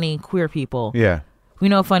know funny queer people. Yeah. We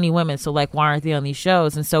know funny women. So like, why aren't they on these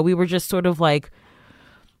shows? And so we were just sort of like,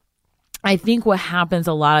 I think what happens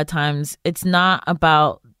a lot of times, it's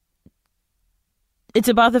about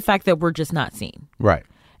the fact that we're just not seen. Right.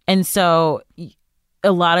 And so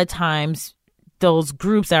a lot of times those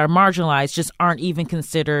groups that are marginalized just aren't even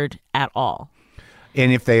considered at all.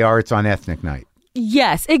 And if they are, it's on ethnic night.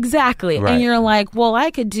 Yes, exactly. Right. And you're like, well, I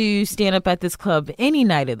could do stand up at this club any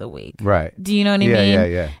night of the week. Right. Do you know what I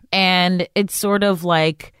mean? Yeah. And it's sort of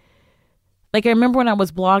like I remember when I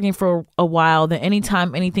was blogging for a while, that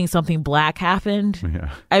anytime something black happened,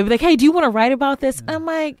 I'd be like, hey, do you want to write about this? And I'm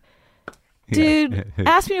like, dude,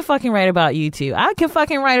 ask me to fucking write about you too. I can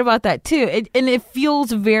fucking write about that too. And it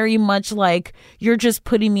feels very much like you're just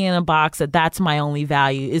putting me in a box that's my only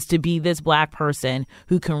value, is to be this black person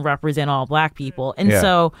who can represent all black people. And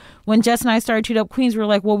so when Jess and I started Two Dope Queens, we were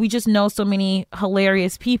like, well, we just know so many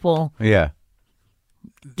hilarious people. Yeah.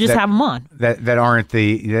 Just have them on. That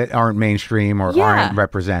aren't mainstream or aren't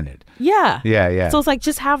represented. Yeah. Yeah. So it's like,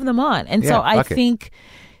 just have them on. And so I think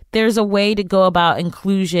there's a way to go about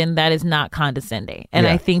inclusion that is not condescending. And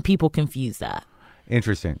I think people confuse that.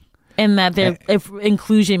 Interesting. And that if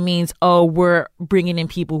inclusion means, we're bringing in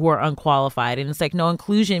people who are unqualified. And it's like, no,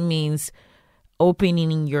 inclusion means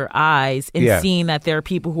opening your eyes and seeing that there are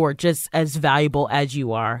people who are just as valuable as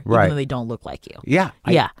you are, even though they don't look like you. Yeah.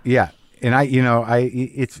 And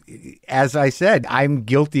it's, as I said, I'm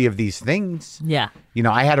guilty of these things. Yeah.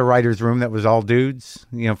 I had a writer's room that was all dudes,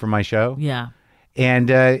 for my show. Yeah.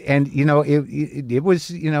 And it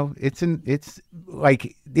was, it's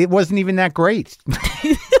like, it wasn't even that great.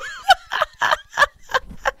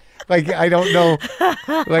 Like, I don't know,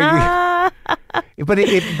 like, but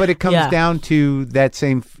it comes down to that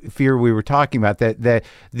same fear we were talking about, that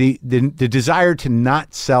the desire to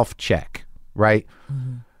not self-check, right?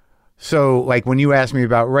 Mm-hmm. So, like, when you ask me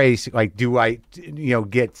about race, like, do I,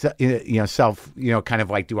 get, self, kind of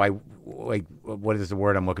like, do I, like, what is the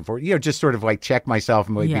word I'm looking for? Just sort of like check myself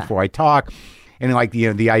before I talk. And like,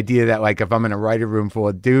 the idea that, like, if I'm in a writer room full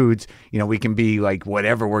of dudes, we can be like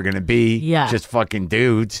whatever we're going to be, just fucking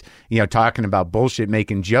dudes, talking about bullshit,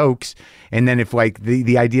 making jokes. And then if, like,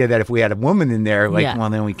 the idea that if we had a woman in there, like, well,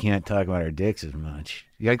 then we can't talk about our dicks as much.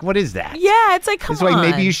 You're like, what is that? Yeah, it's like, come on. It's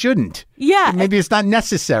like, maybe you shouldn't. Yeah. Maybe it's not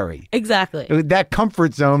necessary. Exactly. That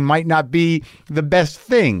comfort zone might not be the best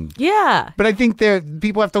thing. Yeah. But I think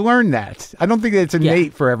people have to learn that. I don't think that it's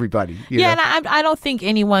innate for everybody. You know? And I don't think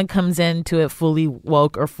anyone comes into it fully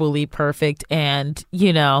woke or fully perfect. And,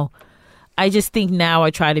 I just think now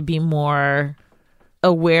I try to be more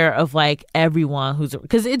aware of, like, everyone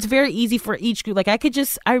because it's very easy for each group. Like, I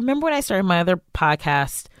remember when I started my other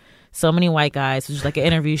podcast, So Many White Guys, which is like an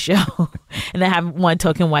interview show. And I have one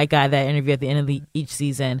token white guy that I interview at the end of each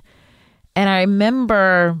season. And I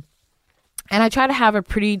remember, and I try to have a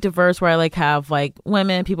pretty diverse, where I like have like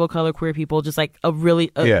women, people of color, queer people, just like a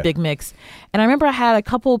big mix. And I remember I had a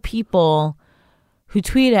couple people who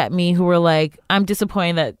tweeted at me who were like, I'm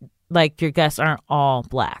disappointed that like your guests aren't all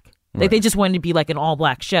black. Like they just wanted to be like an all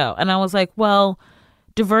black show. And I was like, well,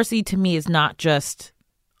 diversity to me is not just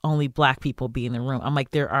only black people be in the room. I'm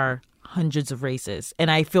like, there are hundreds of races. And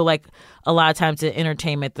I feel like a lot of times in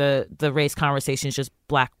entertainment, the race conversation is just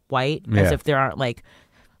black, white, as if there aren't like,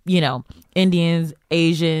 Indians,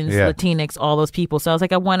 Asians, Latinx, all those people. So I was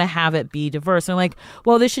like, I want to have it be diverse. And like,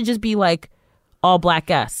 well, this should just be like all black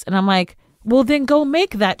guests. And I'm like, well, then go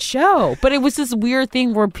make that show. But it was this weird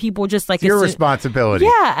thing where people just like... It's your responsibility.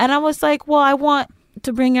 Yeah. And I was like, well, I want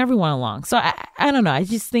to bring everyone along. So I don't know. I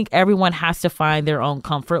just think everyone has to find their own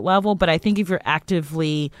comfort level. But I think if you're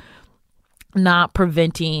actively not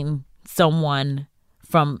preventing someone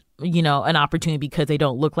from, you know, an opportunity because they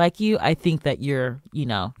don't look like you, I think that you're, you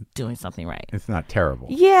know, doing something right. It's not terrible.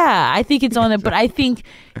 Yeah, I think it's on it, but I think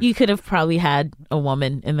you could have probably had a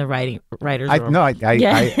woman in the writers room. I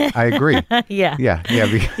agree. Yeah. Yeah.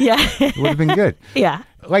 It would have been good. Yeah.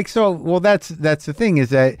 Like, so, well, that's the thing is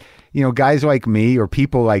that, you know, guys like me or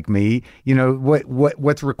people like me, you know,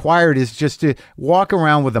 what's required is just to walk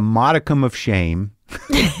around with a modicum of shame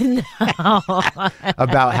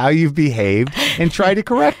about how you've behaved and try to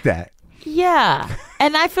correct that. Yeah.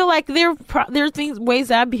 And I feel like there are ways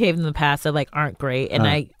that I've behaved in the past that like aren't great, and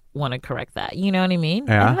I want to correct that. You know what I mean?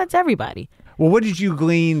 Yeah. And that's everybody. Well, what did you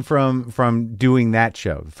glean from doing that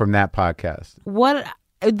show, from that podcast?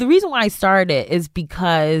 The reason why I started it is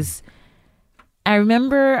because I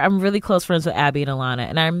remember I'm really close friends with Abby and Alana,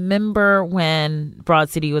 and I remember when Broad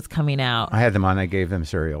City was coming out. I had them on. I gave them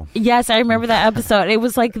cereal. Yes, I remember that episode. It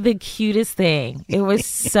was like the cutest thing. It was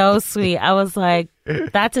so sweet. I was like,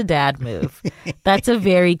 that's a dad move. That's a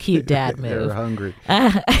very cute dad move. They were hungry.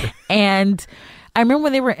 And I remember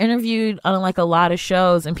when they were interviewed on like a lot of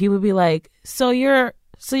shows, and people would be like, so you're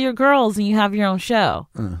girls and you have your own show.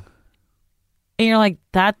 And you're like,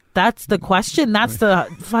 that's the question? That's the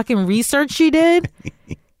fucking research she did?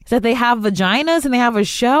 Is that they have vaginas and they have a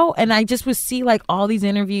show? And I just would see like all these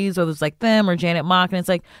interviews, whether it's like them or Janet Mock, and it's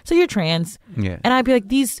like, so you're trans. Yeah. And I'd be like,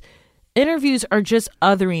 these interviews are just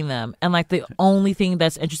othering them. And like the only thing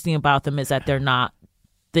that's interesting about them is that they're not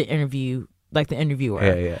the interviewer.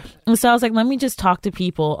 Yeah. And so I was like, let me just talk to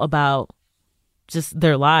people about just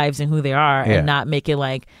their lives and who they are, and not make it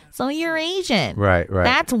like, so you're Asian. Right.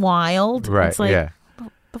 That's wild. Right, It's like, yeah.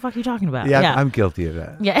 the fuck are you talking about? Yeah, I'm guilty of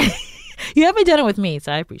that. Yeah. You haven't done it with me,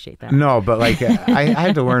 so I appreciate that. No, but like I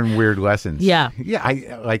had to learn weird lessons. Yeah. Yeah,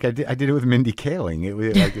 I did it with Mindy Kaling. It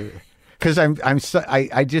was like because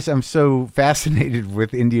I'm so fascinated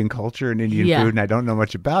with Indian culture and Indian food, and I don't know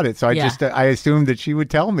much about it. So I assumed that she would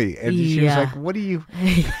tell me, and she was like, "What do you?"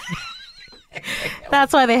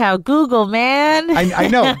 That's why they have Google, man. I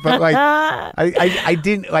know, but like I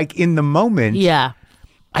didn't like in the moment. Yeah.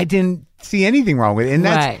 I didn't see anything wrong with it.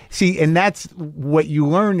 And that's what you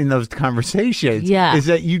learn in those conversations. Yeah. Is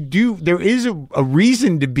that there is a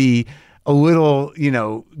reason to be a little, you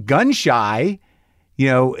know, gun shy, you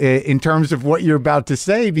know, in terms of what you're about to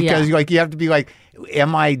say, because like you have to be like,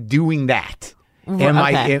 am I doing that? Am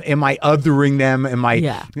I othering them? Am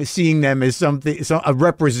I seeing them as a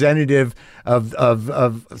representative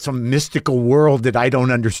of some mystical world that I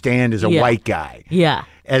don't understand as a white guy? Yeah.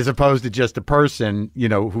 As opposed to just a person, you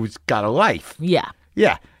know, who's got a life. Yeah.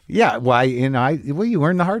 Yeah. Yeah. Why? You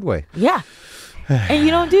learn the hard way. Yeah. And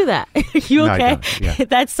you don't do that. You No, okay? I don't. Yeah.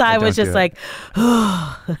 That side was just like,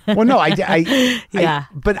 well, no,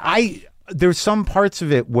 but there's some parts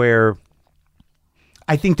of it where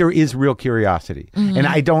I think there is real curiosity, and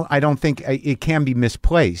I don't think it can be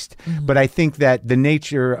misplaced. But I think that the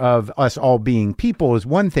nature of us all being people is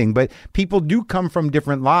one thing, but people do come from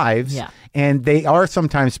different lives, and they are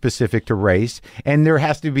sometimes specific to race. And there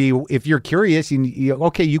has to be, if you're curious,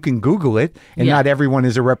 you can Google it, and not everyone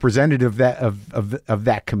is a representative of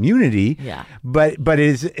that community. Yeah. But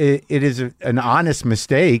it is an honest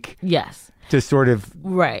mistake. Yes. To sort of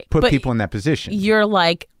put but people in that position. You're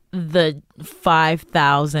like the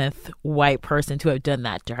 5,000th white person to have done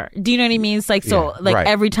that to her. Do you know what I mean? It's like, so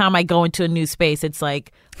every time I go into a new space, it's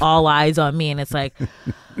like all eyes on me, and it's like,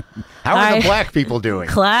 how are the black people doing?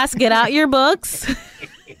 Class, get out your books.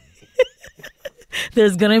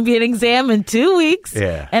 There's going to be an exam in 2 weeks.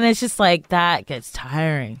 Yeah. And it's just like, that gets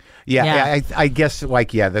tiring. Yeah. I guess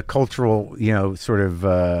like, the cultural, you know, sort of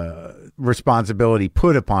responsibility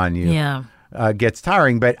put upon you gets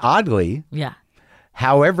tiring. But oddly,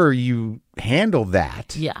 however you handle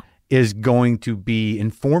that is going to be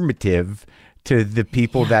informative to the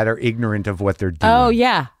people that are ignorant of what they're doing. Oh,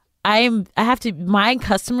 yeah. My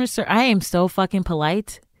customers, I am so fucking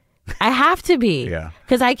polite. I have to be. Yeah.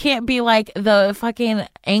 Because I can't be like the fucking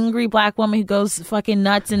angry black woman who goes fucking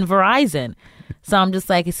nuts in Verizon. So I'm just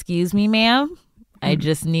like, excuse me, ma'am. I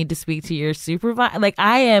just need to speak to your supervisor. Like,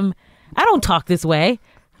 I don't talk this way.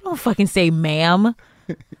 I don't fucking say ma'am.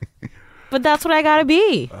 But that's what I gotta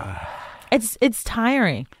be. It's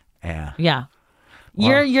tiring. Yeah. Yeah.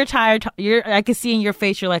 Well, you're tired. I can see in your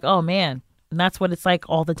face, you're like, oh man. And that's what it's like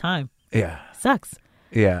all the time. Yeah. Sucks.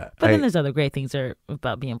 Yeah. But then there's other great things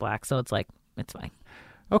about being black, so it's like, it's fine.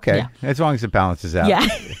 Okay, Yeah. as long as it balances out. Yeah.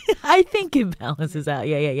 I think it balances out.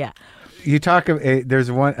 Yeah. You talk. There's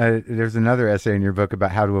another essay in your book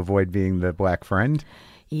about how to avoid being the black friend.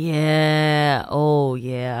 Yeah. Oh,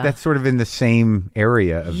 yeah. That's sort of in the same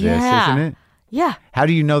area of this, isn't it? Yeah. How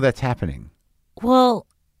do you know that's happening? Well,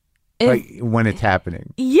 Like when it's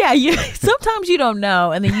happening. yeah, sometimes you don't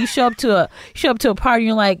know, and then you show up to a party, and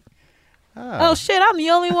you're like, oh shit, I'm the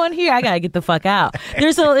only one here. I gotta get the fuck out.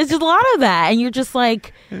 It's just a lot of that, and you're just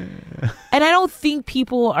like, and I don't think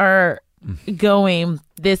people are going,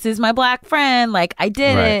 this is my black friend, like I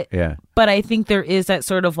did it. Yeah. But I think there is that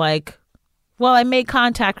sort of like, well, I made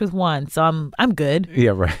contact with one, so I'm good.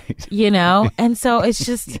 Yeah, right. And so it's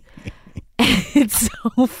just, it's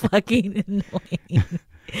so fucking annoying.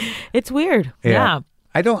 It's weird. Yeah.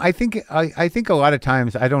 I think a lot of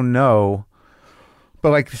times, I don't know,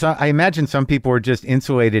 but like, I imagine some people are just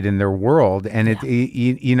insulated in their world, and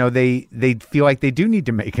they feel like they do need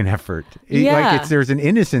to make an effort. Yeah. Like there's an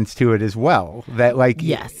innocence to it as well, that like,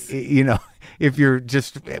 Yes. if you're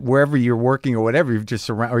just wherever you're working or whatever, you've just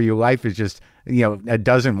or your life is just, a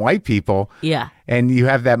dozen white people. Yeah. And you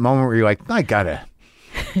have that moment where you're like, I gotta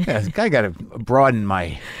broaden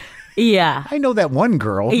my, Yeah. I know that one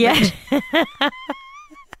girl. Yeah.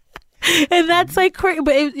 And that's like crazy.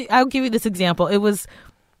 But I'll give you this example. It was,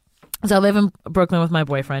 so I live in Brooklyn with my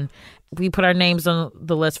boyfriend. We put our names on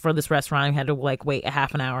the list for this restaurant. We had to like wait a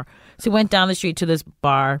half an hour. So we went down the street to this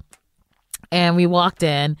bar, and we walked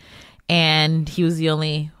in, and he was the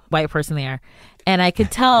only white person there. And I could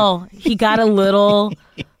tell he got a little,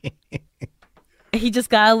 he just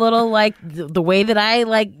got a little like the way that I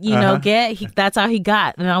like, that's how he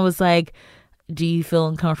got. And I was like, do you feel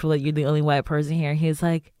uncomfortable that you're the only white person here? He was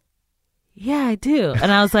like, yeah, I do. And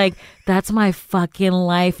I was like, that's my fucking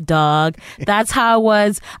life, dog. That's how it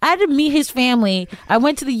was. I had to meet his family. I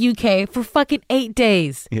went to the UK for fucking 8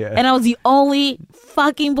 days. Yeah. And I was the only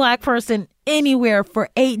fucking black person anywhere for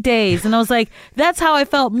 8 days. And I was like, that's how I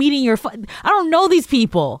felt meeting I don't know these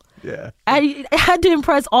people. Yeah. I had to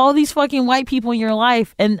impress all these fucking white people in your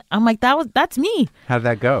life. And I'm like, that's me. How did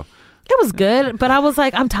that go? It was good. But I was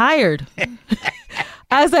like, I'm tired.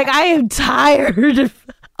 I was like, I am tired of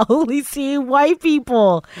only seeing white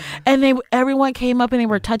people. And everyone came up and they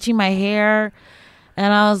were touching my hair.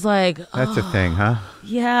 And I was like, That's a thing, huh?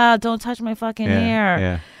 yeah, don't touch my fucking hair.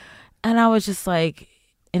 Yeah. And I was just like,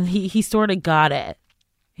 and he sort of got it.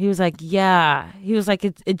 He was like, yeah. He was like,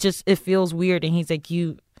 it feels weird. And he's like,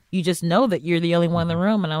 you just know that you're the only one in the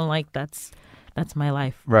room. And I'm like, that's my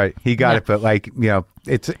life. Right. He got it, but like,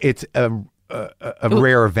 it's a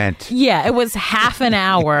rare event. Yeah, it was half an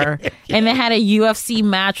hour, and they had a UFC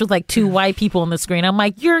match with like 2 white people on the screen. I'm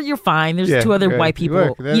like, you're fine. There's 2 other white people.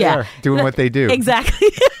 Look, there they are, doing what they do. Exactly.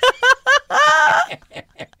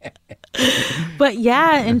 But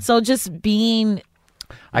yeah, and so just being,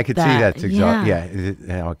 I could see that's exhausting.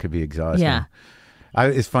 Yeah, it could be exhausting. Yeah.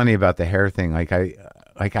 It's funny about the hair thing. Like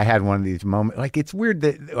I had one of these moments. Like it's weird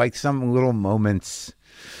that like some little moments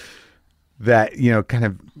that kind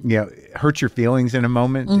of hurt your feelings in a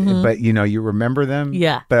moment, but you remember them.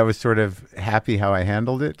 Yeah. But I was sort of happy how I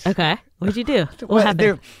handled it. okay, what'd you do? What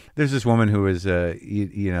happened? There's this woman who was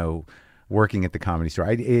working at the Comedy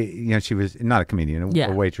Store. She was not a comedian,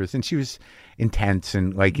 a waitress, and she was intense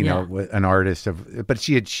and like an artist but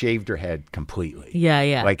she had shaved her head completely.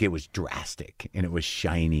 Yeah. Like it was drastic and it was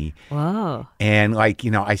shiny. Whoa. And like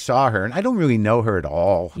I saw her, and I don't really know her at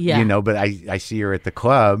all. Yeah. But I see her at the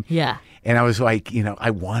club. Yeah. And I was like,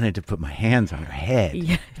 I wanted to put my hands on her head.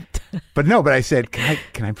 Yeah. But I said, can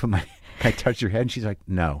I touch your head? And she's like,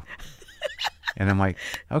 no. And I'm like,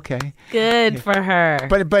 okay. Good for her.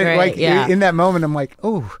 But Great, like in that moment, I'm like,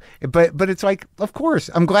 oh, but it's like, of course,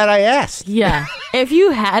 I'm glad I asked. Yeah. If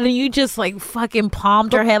you hadn't, you just like fucking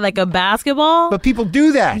palmed her head like a basketball. But people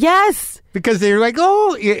do that. Yes. Because they're like,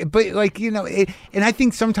 oh, but like, and I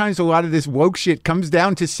think sometimes a lot of this woke shit comes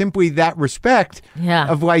down to simply that respect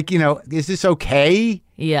of like, is this okay?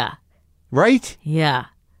 Yeah. Right? Yeah.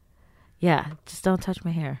 Yeah. Just don't touch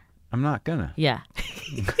my hair. I'm not gonna. Yeah.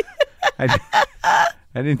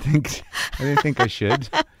 I didn't think I should.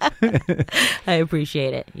 I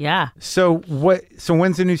appreciate it. Yeah. So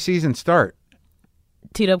when's the new season start?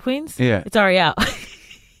 Tito Queens? Yeah. It's already out.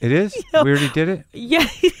 It is? We already did it? Yeah.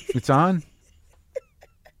 It's on?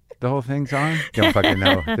 The whole thing's on? Don't fucking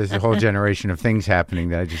know. There's a whole generation of things happening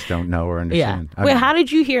that I just don't know or understand. Yeah. Wait, how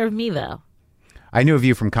did you hear of me though? I knew of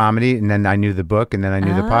you from comedy, and then I knew the book, and then I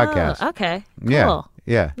knew the podcast. Okay. Cool. Yeah.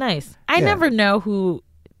 Yeah. Nice. I never know who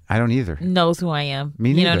I don't either. knows who I am. Me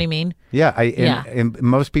neither. You know what I mean? Yeah, Yeah. and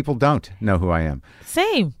most people don't know who I am.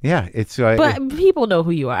 Same. Yeah, it's But people know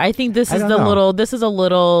who you are. I think this I is don't the know. little. This is a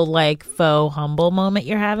little like faux humble moment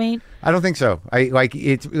you're having. I don't think so. I like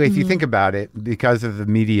it's if you think about it, because of the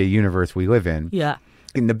media universe we live in. Yeah.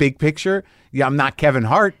 In the big picture, yeah, I'm not Kevin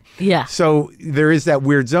Hart. Yeah. So there is that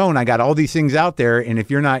weird zone. I got all these things out there, and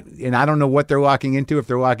if you're not, and I don't know what they're locking into, if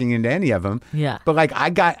they're locking into any of them. Yeah. But like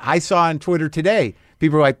I saw on Twitter today,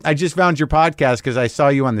 people were like, I just found your podcast because I saw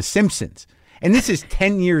you on The Simpsons, and this is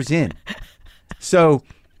 10 years in. So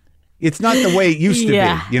it's not the way it used to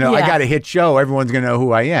Yeah, be. You know, I yeah. got a hit show. Everyone's going to know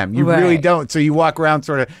who I am. You really Right. don't. So you walk around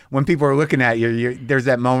sort of, when people are looking at you, there's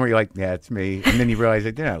that moment where you're like, yeah, it's me. And then you realize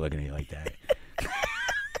that they're not looking at you like that.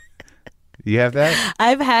 You have that?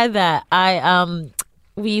 I've had that.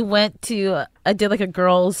 We went to. I did like a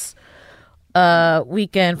girls'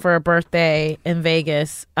 weekend for a birthday in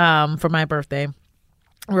Vegas. For my birthday,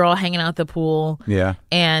 we're all hanging out at the pool. Yeah.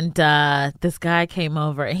 And this guy came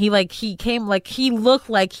over, and he looked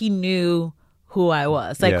like he knew who I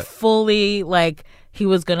was, like Yeah. fully, like he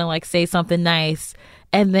was gonna like say something nice,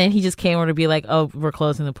 and then he just came over to be like, "Oh, we're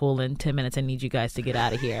closing the pool in 10 minutes. I need you guys to get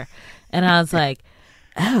out of here." And I was like,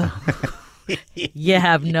 "Oh, you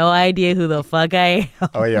have no idea who the fuck I am."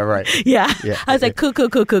 Oh, yeah, right. Yeah. Yeah. I was like, cool.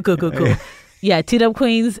 Yeah, Two Dumb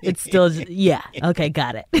Queens. It's still, yeah. Okay,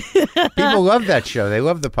 got it. People love that show. They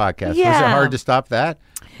love the podcast. Was it Yeah. hard to stop that?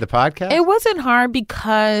 The podcast? It wasn't hard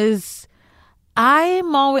because I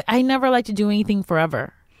never like to do anything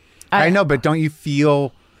forever. I know, but don't you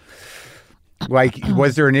feel like,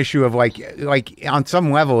 was there an issue of like on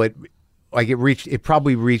some level it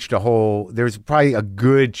probably reached a whole, there's probably a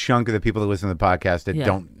good chunk of the people that listen to the podcast that Yeah.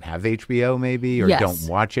 don't have HBO maybe, or Yes. don't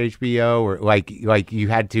watch HBO, or like you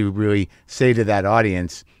had to really say to that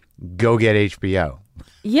audience, go get HBO.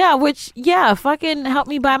 Yeah, fucking help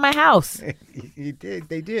me buy my house. You did.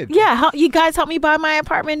 They did. Yeah, you guys help me buy my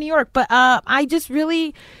apartment in New York. But I just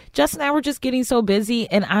really, Justin and I were just getting so busy,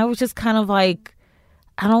 and I was just kind of like,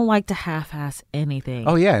 I don't like to half-ass anything.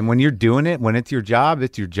 Oh, yeah. And when you're doing it, when it's your job,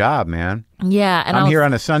 man. Yeah, and I'm here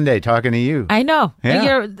on a Sunday talking to you. I know.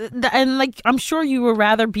 Yeah. And like, I'm sure you would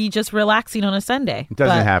rather be just relaxing on a Sunday. It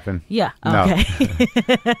doesn't but- happen. Yeah. No.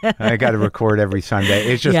 Okay. I got to record every Sunday.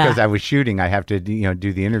 It's just Yeah. because I was shooting. I have to,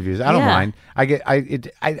 do the interviews. I don't Yeah. mind. I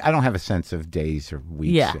don't have a sense of days or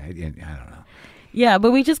weeks. Yeah. I don't know. Yeah,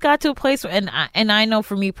 but we just got to a place where, and I know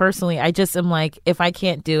for me personally, I just am like, if I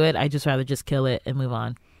can't do it, I just rather just kill it and move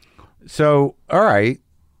on. So, all right.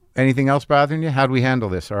 Anything else bothering you? How'd we handle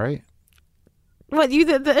this? All right. What, you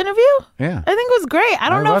did the interview? Yeah. I think it was great. I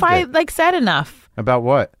don't know if loved I it. like said enough About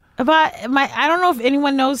what? about I don't know if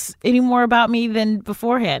anyone knows any more about me than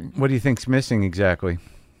beforehand. What do you think's missing exactly?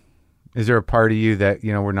 Is there a part of you that,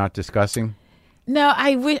 we're not discussing? No,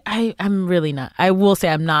 I'm really not. I will say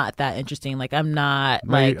I'm not that interesting. Like, I'm not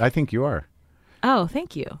Well, like, I think you are. oh,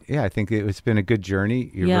 thank you. Yeah, I think it's been a good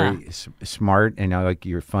journey. You're Yeah. very smart, and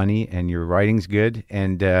you're funny, and your writing's good.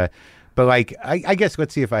 And but I guess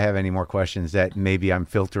let's see if I have any more questions that maybe I'm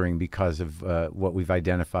filtering because of what we've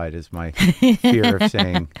identified as my fear of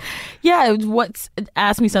saying. Yeah,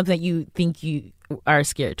 ask me something that you think you are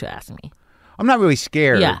scared to ask me. I'm not really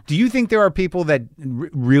scared. Yeah. Do you think there are people that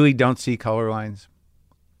really don't see color lines?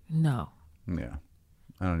 No, Yeah,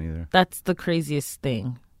 I don't either. that's the craziest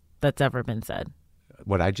thing that's ever been said.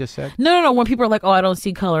 What I just said? No. When people are like, "Oh, I don't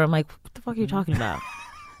see color," I'm like, "What the fuck are you talking about?"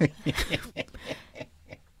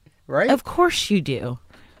 Right? Of course you do.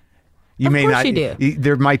 You Of may course not. you do.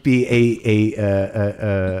 There might be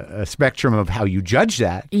a spectrum of how you judge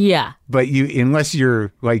that, Yeah, but unless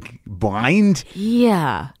you're like blind,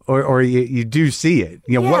 yeah, or you do see it.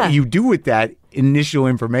 Yeah. What you do with that initial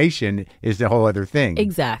information is the whole other thing.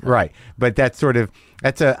 Exactly. Right. But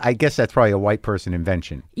I guess that's probably a white person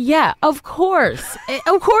invention. yeah. Of course,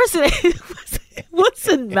 of course it is.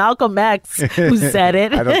 Wasn't Malcolm X who said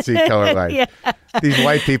it? I don't see color lines. Yeah. These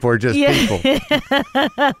white people are just Yeah. people.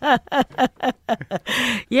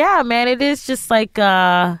 Yeah, man, it is just like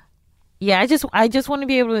I just want to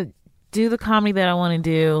be able to do the comedy that I want to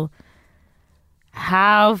do,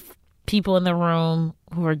 have people in the room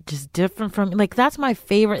who are just different from me. Like, that's my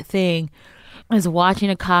favorite thing, is watching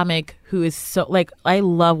a comic who is so, like, I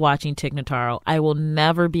love watching Tig Notaro. I will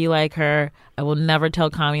never be like her. I will never tell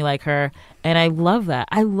comedy like her. And I love that.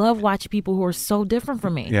 I love watching people who are so different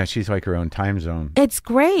from me. Yeah, she's like her own time zone. It's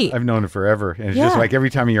great. I've known her forever. And it's Yeah. just like every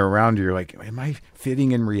time you're around her, you're like, am I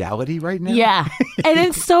fitting in reality right now? Yeah. And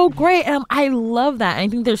it's so great. And I love that. I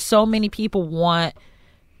think there's so many people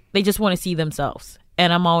they just want to see themselves.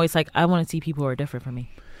 And I'm always like, I want to see people who are different from me.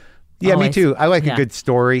 Yeah, me Always. too. I like a Yeah. good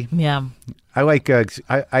story. Yeah. I like. I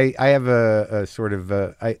have a sort of.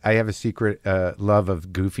 I have a secret love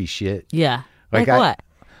of goofy shit. Yeah. Like Like what?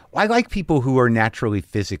 I like people who are naturally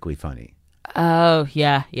physically funny. Oh,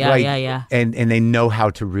 yeah. Yeah. Like, Yeah. And they know how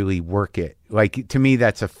to really work it. Like, to me,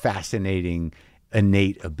 that's a fascinating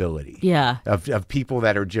innate ability. Yeah. Of people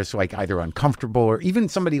that are just like either uncomfortable, or even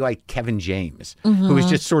somebody like Kevin James, Mm-hmm. who is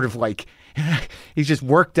just sort of like, he's just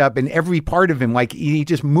worked up in every part of him. Like, he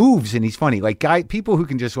just moves and he's funny. Like, people who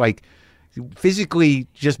can just like physically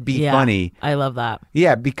just be Yeah. funny. I love that.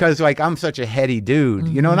 Yeah, because like I'm such a heady dude,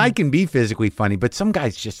 you know, and I can be physically funny, but some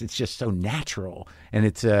guys it's just so natural, and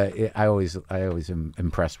it's I always am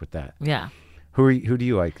impressed with that. Yeah. Who do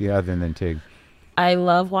you like other than Tig? I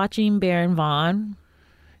love watching Baron Vaughn.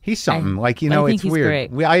 He's something like, you I know, think it's he's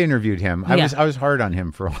weird. great. I interviewed him. I Yeah. was hard on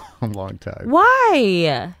him for a long time.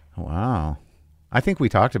 Why? Wow. I think we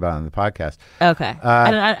talked about it on the podcast Okay.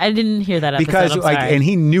 I didn't hear that episode. because I'm like, sorry. and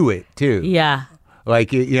he knew it too. Yeah.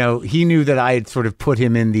 Like, you know, he knew that I had sort of put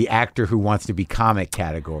him in the actor who wants to be comic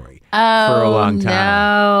category for a long time.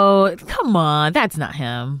 No, come on, that's not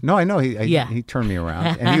him. No, I know. Yeah. He turned me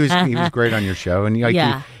around, and he was great on your show, and like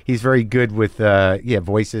Yeah. he's very good with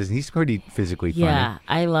voices. He's pretty physically funny. Yeah,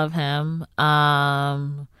 I love him.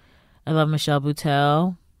 I love Michelle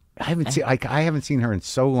Buteau. I haven't seen her in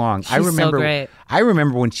so long. I She's so remember. great. I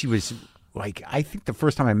remember when she was like, I think the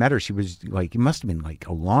first time I met her, she was like, it must have been like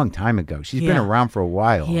a long time ago. She's been Yeah. around for a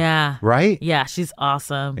while. Yeah. Right. Yeah, she's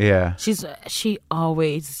awesome. Yeah. She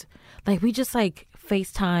always like we just like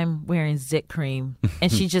FaceTime wearing zit cream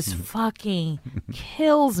and she just fucking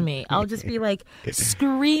kills me. I'll just be like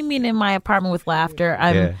screaming in my apartment with laughter.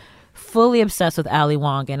 I'm Yeah. fully obsessed with Ali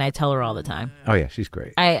Wong and I tell her all the time. Oh yeah, she's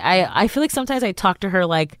great. I feel like sometimes I talk to her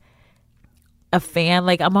like a fan.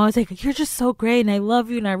 Like I'm always like, you're just so great and I love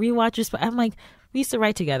you and I rewatch your I'm like, we used to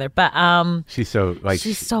write together. But She's so like.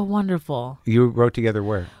 she's so wonderful. You wrote together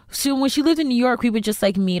where? So when she lived in New York, we would just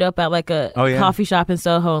like meet up at like a Oh, yeah. coffee shop in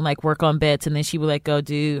Soho and like work on bits, and then she would like go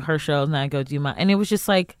do her shows and I go do mine. And it was just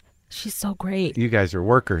like, she's so great. You guys are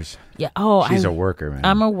workers. Yeah. Oh, She's a worker, man.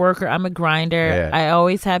 I'm a worker. I'm a grinder. Yeah. I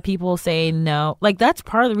always had people say no. Like that's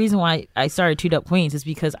part of the reason why I started Two Dope Queens is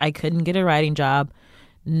because I couldn't get a writing job.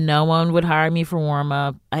 No one would hire me for warm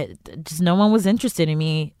up. Just no one was interested in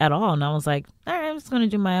me at all. And I was like, all right, I'm just going to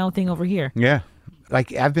do my own thing over here. Yeah.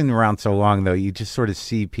 Like, I've been around so long, though, you just sort of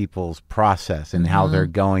see people's process and how they're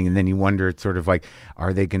going. And then you wonder, it's sort of like,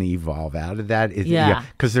 are they going to evolve out of that? Yeah.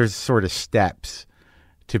 Because there's sort of steps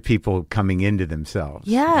to people coming into themselves.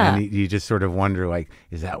 Yeah. And you just sort of wonder, like,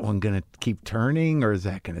 is that one going to keep turning or is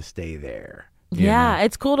that going to stay there? You Yeah. know?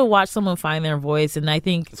 It's cool to watch someone find their voice. And I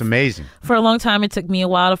think It's amazing. for a long time, it took me a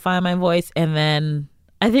while to find my voice. And then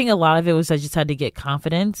I think a lot of it was I just had to get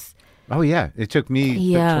confidence. Oh, yeah. It took me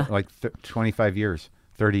Yeah. 25 years,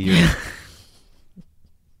 30 years.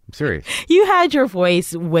 I'm serious. You had your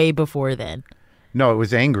voice way before then. No, it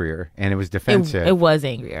was angrier and it was defensive. It was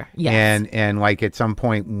angrier. Yes. And like at some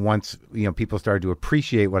point, once people started to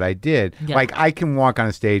appreciate what I did, Yeah. like I can walk on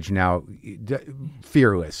a stage now,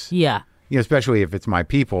 fearless. Yeah. Especially if it's my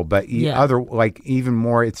people. But Yeah. even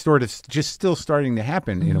more, it's sort of just still starting to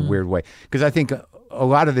happen in a weird way. Because I think a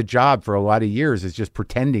lot of the job for a lot of years is just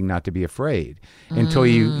pretending not to be afraid until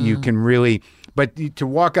you can really. But to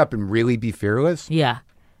walk up and really be fearless, Yeah.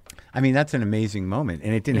 I mean, that's an amazing moment,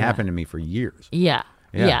 and it didn't Yeah. happen to me for years. Yeah.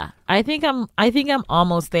 Yeah. Yeah. I think I'm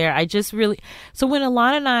almost there. I just really so when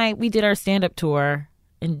Alana and I we did our stand up tour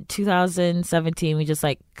in 2017, we just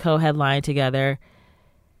like co-headlined together.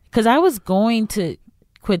 Cause I was going to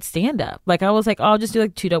quit stand up. Like I was like, oh, I'll just do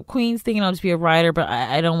like Two Dope Queens thing and I'll just be a writer, but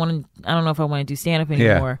I don't know if I want to do stand up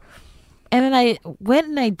anymore. And then I went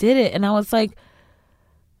and I did it and I was like,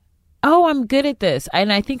 oh, I'm good at this.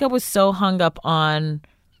 And I think I was so hung up on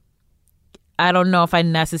I don't know if I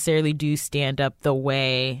necessarily do stand up the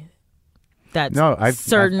way that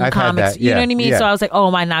certain I've had comics, that. you Yeah, know what I mean? yeah. So I was like, oh,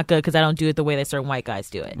 am I not good because I don't do it the way that certain white guys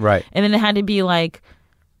do it? Right. And then it had to be like,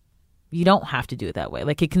 you don't have to do it that way.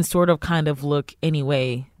 Like it can sort of kind of look any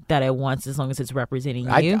way that it wants as long as it's representing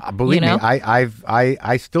you. Believe you know? me,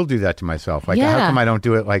 I still do that to myself. Like, Yeah. how come I don't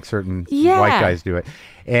do it like certain Yeah. white guys do it?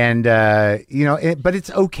 And but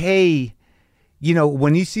it's okay.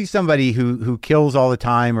 When you see somebody who kills all the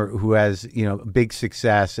time or who has big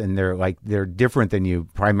success and they're different than you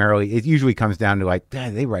primarily, it usually comes down to like,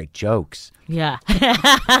 they write jokes. Yeah.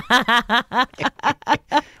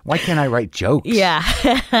 Why can't I write jokes? Yeah.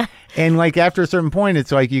 And like after a certain point,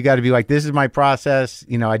 it's like you got to be like, this is my process.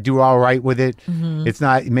 I do all right with it. Mm-hmm. It's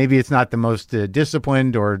not the most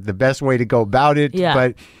disciplined or the best way to go about it, Yeah.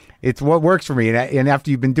 but It's what works for me. And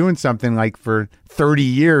after you've been doing something like for 30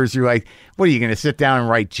 years, you're like, what are you going to sit down and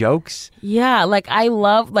write jokes? Yeah, like I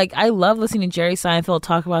love listening to Jerry Seinfeld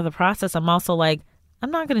talk about the process. I'm also like,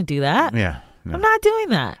 I'm not going to do that. Yeah. No. I'm not doing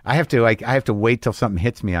that. I have to wait till something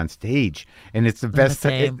hits me on stage, and it's the best.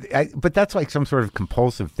 But that's like some sort of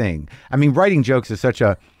compulsive thing. I mean, writing jokes is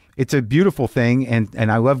it's a beautiful thing,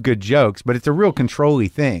 and I love good jokes, but it's a real control-y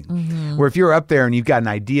thing. Mm-hmm. Where if you're up there and you've got an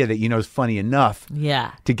idea that you know is funny enough,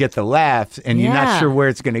 to get the laughs, and you're not sure where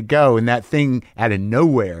it's going to go, and that thing out of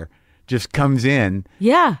nowhere just comes in.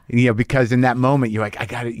 Yeah. Because in that moment, you're like, I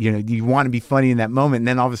got it. You want to be funny in that moment. And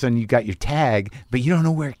then all of a sudden you got your tag, but you don't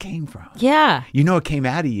know where it came from. Yeah. You know it came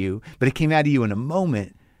out of you, but it came out of you in a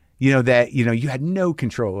moment, that, you had no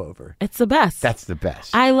control over. It's the best. That's the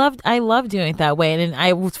best. I love doing it that way. And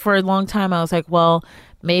I was, for a long time, I was like, well,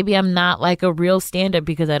 maybe I'm not like a real stand-up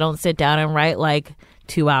because I don't sit down and write like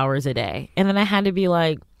 2 hours a day. And then I had to be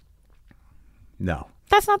like, no.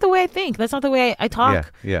 That's not the way I think. That's not the way I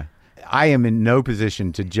talk. Yeah. I am in no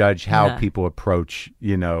position to judge how people approach,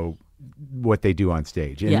 what they do on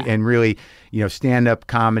stage. And really, stand-up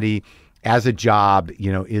comedy as a job,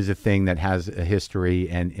 is a thing that has a history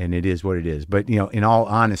and it is what it is. But, in all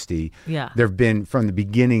honesty, there have been, from the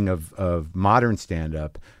beginning of modern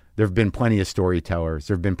stand-up, there have been plenty of storytellers.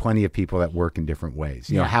 There have been plenty of people that work in different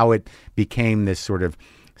ways. How it became this sort of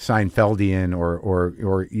Seinfeldian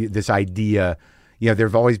or this idea. There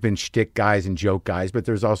have always been shtick guys and joke guys, but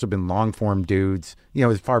there's also been long-form dudes,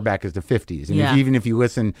 as far back as the 50s. And even if you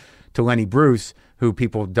listen to Lenny Bruce, who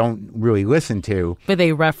people don't really listen to. But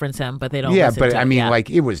they reference him, but they don't listen to him. I mean,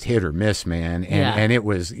 like, it was hit or miss, man. And it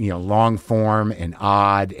was, long-form and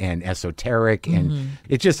odd and esoteric. And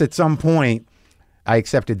it just, at some point, I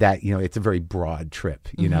accepted that, it's a very broad trip,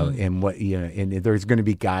 and what, and there's going to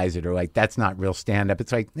be guys that are like, that's not real stand up.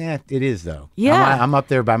 It's like, it is though. Yeah. I'm up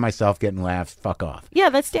there by myself getting laughs. Fuck off. Yeah.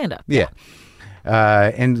 That's stand up. Yeah.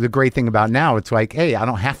 And the great thing about now, it's like, hey, I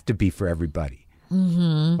don't have to be for everybody.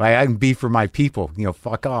 Mm-hmm. Like, I can be for my people,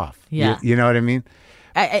 fuck off. Yeah. You know what I mean?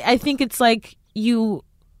 I think it's like you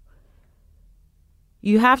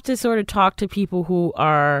have to sort of talk to people who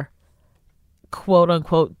are quote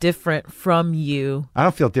unquote different from you. I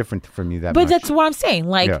don't feel different from you that but much. That's what I'm saying.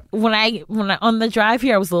 Like when I on the drive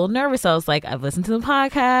here, I was a little nervous. I was like, I've listened to the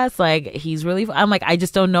podcast. Like, he's really, I'm like, I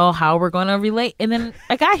just don't know how we're going to relate. And then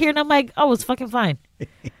I got here and I'm like, oh, it's fucking fine.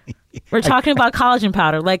 We're talking about collagen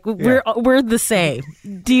powder. Like, we're the same.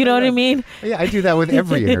 Do you know what I mean? Yeah, I do that with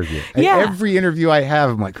every interview. Every interview I have,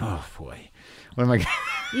 I'm like, oh boy, what am I?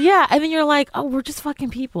 Yeah, and then you're like, oh, we're just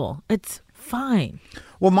fucking people. It's fine.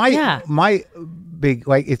 Well, my big,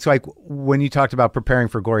 like, it's like when you talked about preparing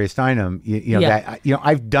for Gloria Steinem,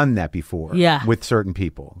 I've done that before with certain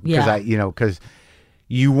people because because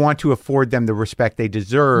you want to afford them the respect they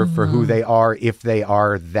deserve for who they are if they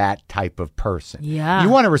are that type of person. Yeah. You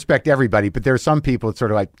want to respect everybody, but there are some people it's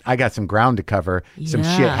sort of like, I got some ground to cover. Some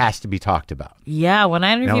shit has to be talked about. Yeah. When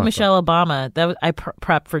I interviewed Michelle Obama, I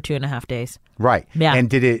prepped for 2.5 days. Right. Yeah.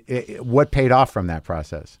 And what paid off from that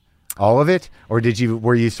process? All of it? Or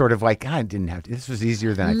were you sort of like, I didn't have to, this was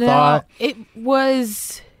easier than I thought? It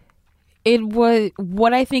was,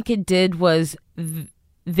 what I think it did was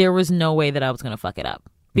there was no way that I was going to fuck it up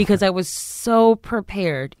because I was so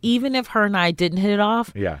prepared. Even if her and I didn't hit it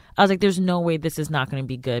off, I was like, there's no way this is not going to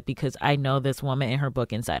be good because I know this woman and her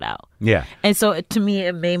book inside out. Yeah. And so to me,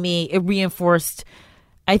 it reinforced.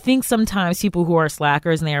 I think sometimes people who are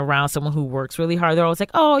slackers and they're around someone who works really hard, they're always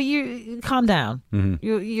like, oh, you calm down. Mm-hmm.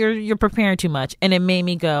 You're preparing too much. And it made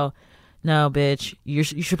me go, no, bitch, you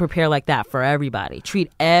should prepare like that for everybody.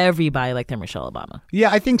 Treat everybody like they're Michelle Obama.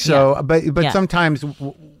 Yeah, I think so. Yeah. But sometimes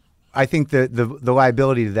I think the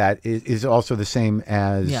liability to that is also the same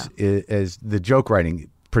as the joke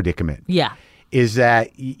writing predicament. Yeah. Is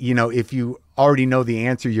that, if you already know the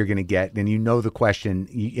answer you're going to get and you know the question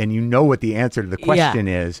and you know what the answer to the question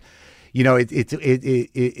is,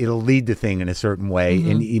 it'll lead the thing in a certain way.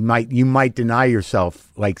 Mm-hmm. And you might deny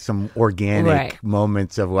yourself like some organic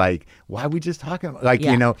moments of like, why are we just talking about, like,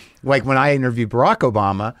 like when I interviewed Barack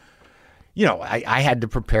Obama, I had to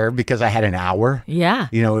prepare because I had an hour. Yeah.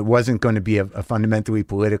 It wasn't going to be a fundamentally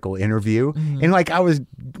political interview. Mm-hmm. And like, I was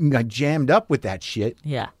jammed up with that shit.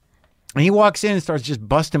 Yeah. And he walks in and starts just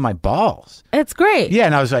busting my balls. It's great. Yeah,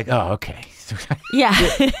 and I was like, oh, okay. Yeah.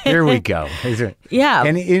 Here we go. Yeah.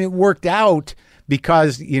 And it worked out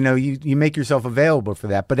because, you make yourself available for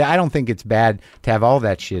that. But I don't think it's bad to have all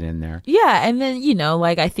that shit in there. Yeah, and then,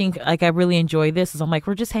 like, I think, like, I really enjoy this. I'm like,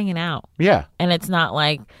 we're just hanging out. Yeah. And it's not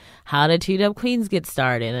like, how did Two Dope Queens get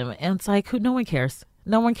started? And it's like, no one cares.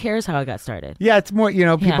 No one cares how I got started. Yeah, it's more,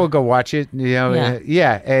 people Yeah. go watch it. Yeah.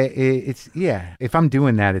 If I'm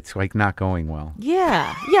doing that, it's like not going well.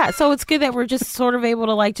 Yeah. Yeah. So it's good that we're just sort of able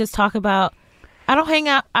to like just talk about. I don't hang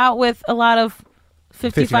out with a lot of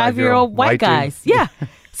 55-year-old white guys. Yeah.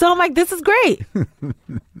 So I'm like, this is great.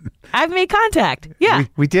 I've made contact. Yeah.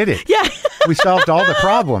 We did it. Yeah. We solved all the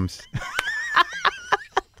problems.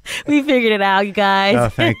 We figured it out, you guys. Oh,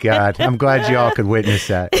 thank God. I'm glad you all could witness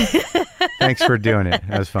that. Thanks for doing it.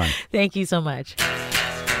 That was fun. Thank you so much.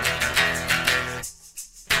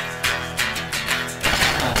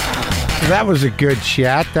 So that was a good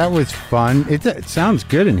chat. That was fun. It sounds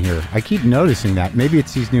good in here. I keep noticing that. Maybe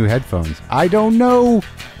it's these new headphones. I don't know.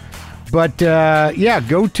 But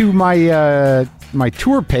go to my my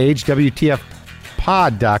tour page,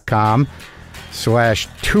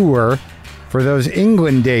 WTFpod.com/tour for those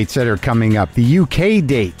England dates that are coming up, the UK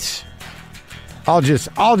dates. I'll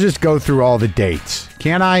just go through all the dates.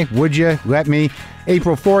 Can I? Would you let me?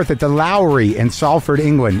 April 4th at the Lowry in Salford,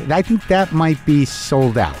 England. I think that might be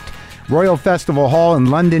sold out. Royal Festival Hall in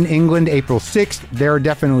London, England, April 6th. There are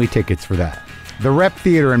definitely tickets for that. The Rep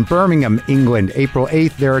Theatre in Birmingham, England, April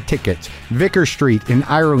 8th. There are tickets. Vicar Street in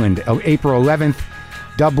Ireland, April 11th.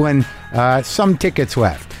 Dublin, some tickets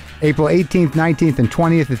left. April 18th, 19th, and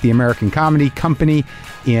 20th at the American Comedy Company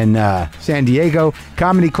in San Diego.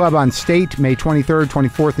 Comedy Club on State, May 23rd,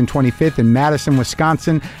 24th, and 25th in Madison,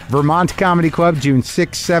 Wisconsin. Vermont Comedy Club, June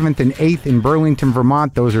 6th, 7th, and 8th in Burlington,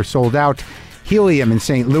 Vermont. Those are sold out. Helium in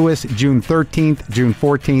St. Louis, June 13th, June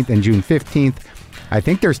 14th, and June 15th. I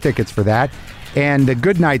think there's tickets for that. And the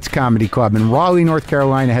Good Nights Comedy Club in Raleigh, North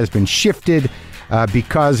Carolina has been shifted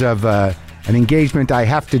because of an engagement I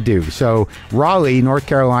have to do. So Raleigh, North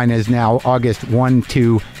Carolina is now August 1,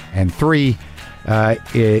 2, and 3,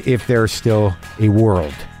 if there's still a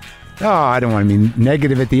world. Oh, I don't want to be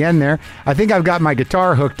negative at the end there. I think I've got my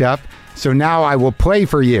guitar hooked up, so now I will play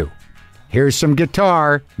for you. Here's some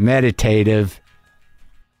guitar, meditative.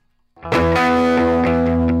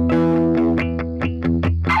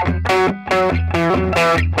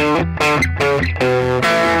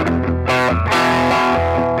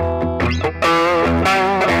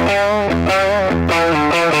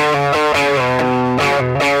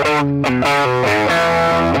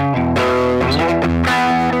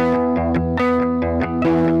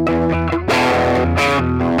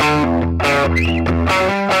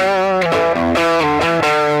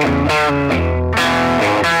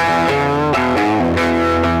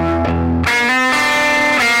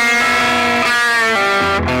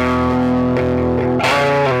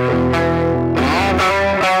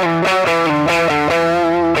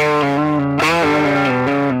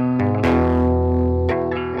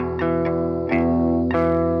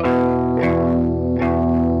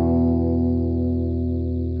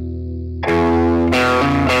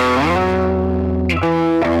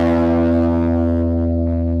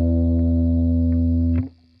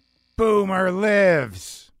 Boomer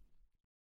lives.